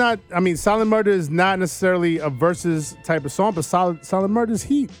not. I mean, Silent Murder is not necessarily a versus type of song, but Silent Murder is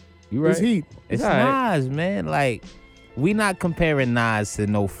heat. You right. It's heat. It's all right. Nas, man. Like, we not comparing Nas to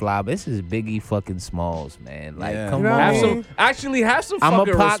No Fly. This is Biggie fucking Smalls, man. Like, Yeah. come You know on. what I Have mean? have some I'm a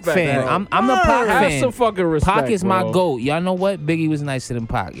fucking Pac respect, fan. bro. I'm the Pac Have fan. some fucking respect, Pac is my bro. goat. Y'all know what? Biggie was nicer than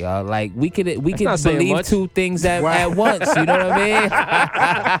Pac, y'all. Like, we could not saying believe much. two things at once. You know what I mean?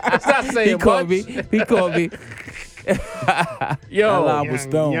 That's not saying He called much. me. He called me. Yo, line was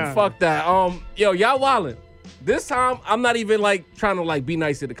stoned. Yeah. fuck that. Yo, y'all wildin'. This time, I'm not even like trying to like be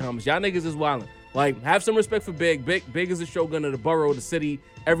nice to the comments. Y'all niggas is wildin'. Like, have some respect for Big. Big is the shogun of the borough, the city,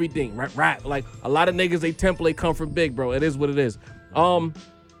 everything. Rap. Like, a lot of niggas, they template come from Big, bro. It is what it is.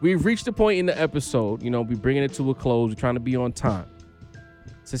 We've reached the point in the episode, we bringing it to a close. We're trying to be on time.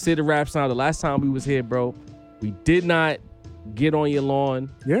 To say the rap sound, the last time we was here, bro, we did not get on your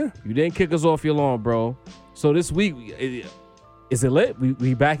lawn. Yeah. You didn't kick us off your lawn, bro. So this week, is it lit?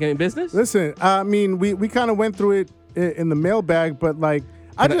 We back in business? Listen, I mean, we kind of went through it in the mailbag, but like,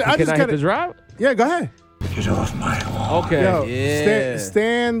 I Can I just hit kind the of. drop? Yeah, go ahead. Okay. Yo, Yeah.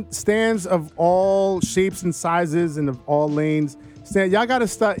 stands of all shapes and sizes and of all lanes. Y'all gotta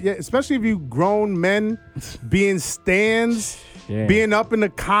start, especially if you grown men being stands, Yeah. being up in the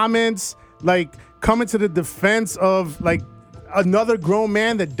comments, like coming to the defense of like another grown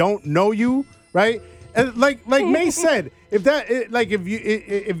man that don't know you, right? And like May said,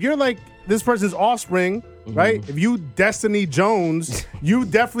 if you're like this person's offspring, right? If you Destiny Jones, you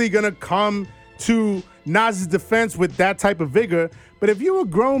definitely gonna come to Nas's defense with that type of vigor. But if you're a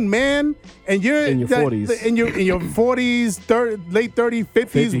grown man and you're In your 40s. in your 40s, late 30s,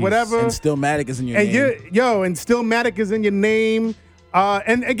 50s, 50s. whatever, And Stillmatic is in your and name. and Stillmatic is in your name.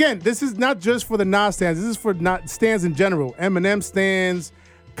 And again, this is not just for the Nas stands. This is for not stands in general. Eminem stands,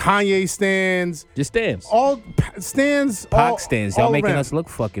 Kanye stands, Just stands. all stands. Pac all, stands. Y'all all making around. us look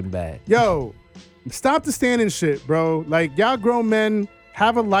fucking bad. Yo, stop the standing shit, bro. Like, y'all grown men,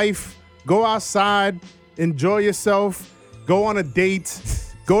 have a life, go outside, enjoy yourself, go on a date,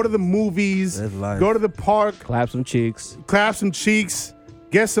 go to the movies, Live life. go to the park, Clap some cheeks. clap some cheeks,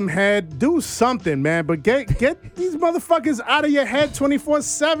 get some head, do something, man. But get these motherfuckers out of your head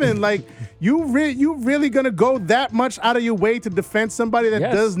 24/7. Like, you really gonna go that much out of your way to defend somebody that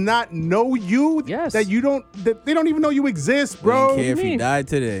Yes. does not know you? Yes. That they don't even know you exist, bro. Wouldn't care if he mean? died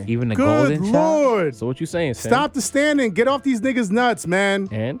today. Even the Good golden child. Lord. So what you saying, Sam? Stop the standing. Get off these niggas' nuts, man.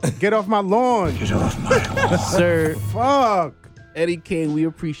 And Get off my lawn. sir, Fuck. Eddie Kaine, we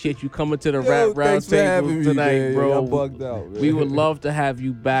appreciate you coming to the Yo, Rap Round thanks for having Table me, tonight, man. bro. Y'all bugged out, man. We would love to have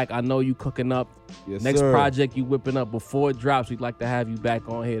you back. I know you cooking up. Yes, Next sir. project you whipping up before it drops, we'd like to have you back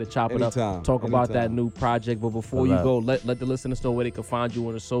on here to chop it up, Anytime, talk about that anytime. new project. But before Good you luck. go, let the listeners know where they can find you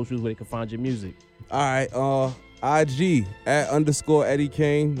on the socials, where they can find your music. All right, IG @ Eddie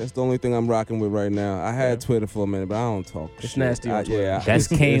Kaine. That's the only thing I'm rocking with right now. I had Twitter for a minute, but I don't talk. It's shit. nasty on Twitter. Yeah, That's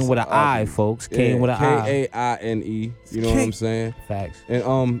Kane with an I, ugly. folks. Kane with an I. Kaine. You know what I'm saying? Facts. And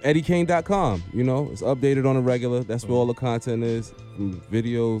EddieKaine.com. You know, it's updated on a regular. That's where all the content is. From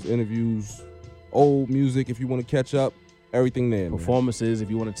videos, interviews, old music. If you want to catch up, Everything there, man. Performances, if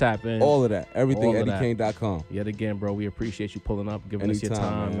you want to tap in. All of that. Everything, All of that. EddieKaine.com. Yet again, bro, we appreciate you pulling up, giving us your Anytime,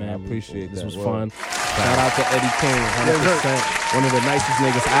 time, man. man. I appreciate This that. was Word. fun. Shout out to Eddie Kaine, 100%. One of the nicest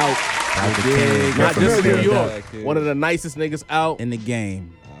niggas out. Shout out to Yeah, Kaine. not just in New Represent York. that, kid. One of the nicest niggas out. In the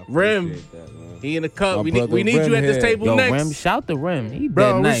game. I Rim. appreciate that, man. He in the cup. My We need brother you Rim at this here. table Yo, next. Rim, shout to Rim. He Bro,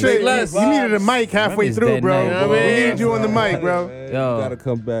 dead we nice. should. less. You needed a mic halfway Rim is through, dead bro. nice. Yeah, We man. need you on the mic, bro. Man, Yo. you gotta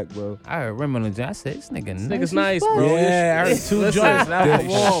come back, bro. I heard Rim on the joint. I said, this nigga nice. Nigga's as nice, fuck. bro. Yeah, I heard 2 Listen, joints.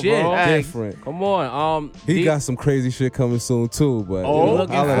 come on, Shit. bro. Different. Come on. He D- got some crazy shit coming soon too, but Oh,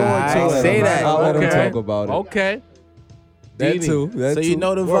 looking I'll let forward him- to I'll it. let Say him- that. I'll let him Okay. talk about it. Okay. That Dini. too. That So too. you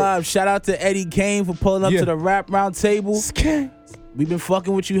know the vibe. Shout out to Eddie Kaine for pulling up Yeah. to the rap round table. We've been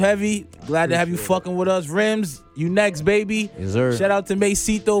fucking with you heavy. Glad to have you fucking with us. Rims, you next, baby. Yes, sir. Shout out to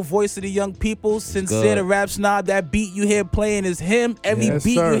Macito, voice of the young people. Sincere, good. the rap snob. That beat you hear playing is him. Every Yes,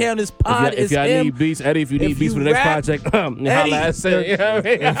 beat sir. you hear on this pod If is y'all him. need beats, Eddie, if you need If beats you for the next rap, project, holla Eddie. at us. You know what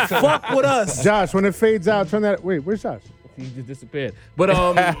I mean? Fuck with us. Josh, when it fades out, turn that. Wait, where's Josh? He just disappeared. But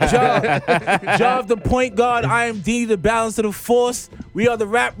Jav, the point guard. I am D, the balance of the force. We are the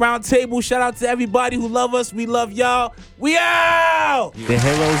rap round table. Shout out to everybody who love us. We love y'all. We out. The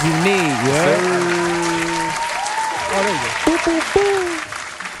heroes you need.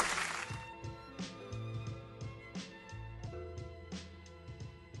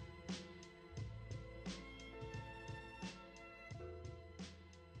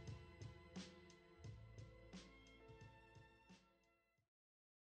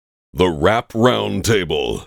 The Rap Roundtable.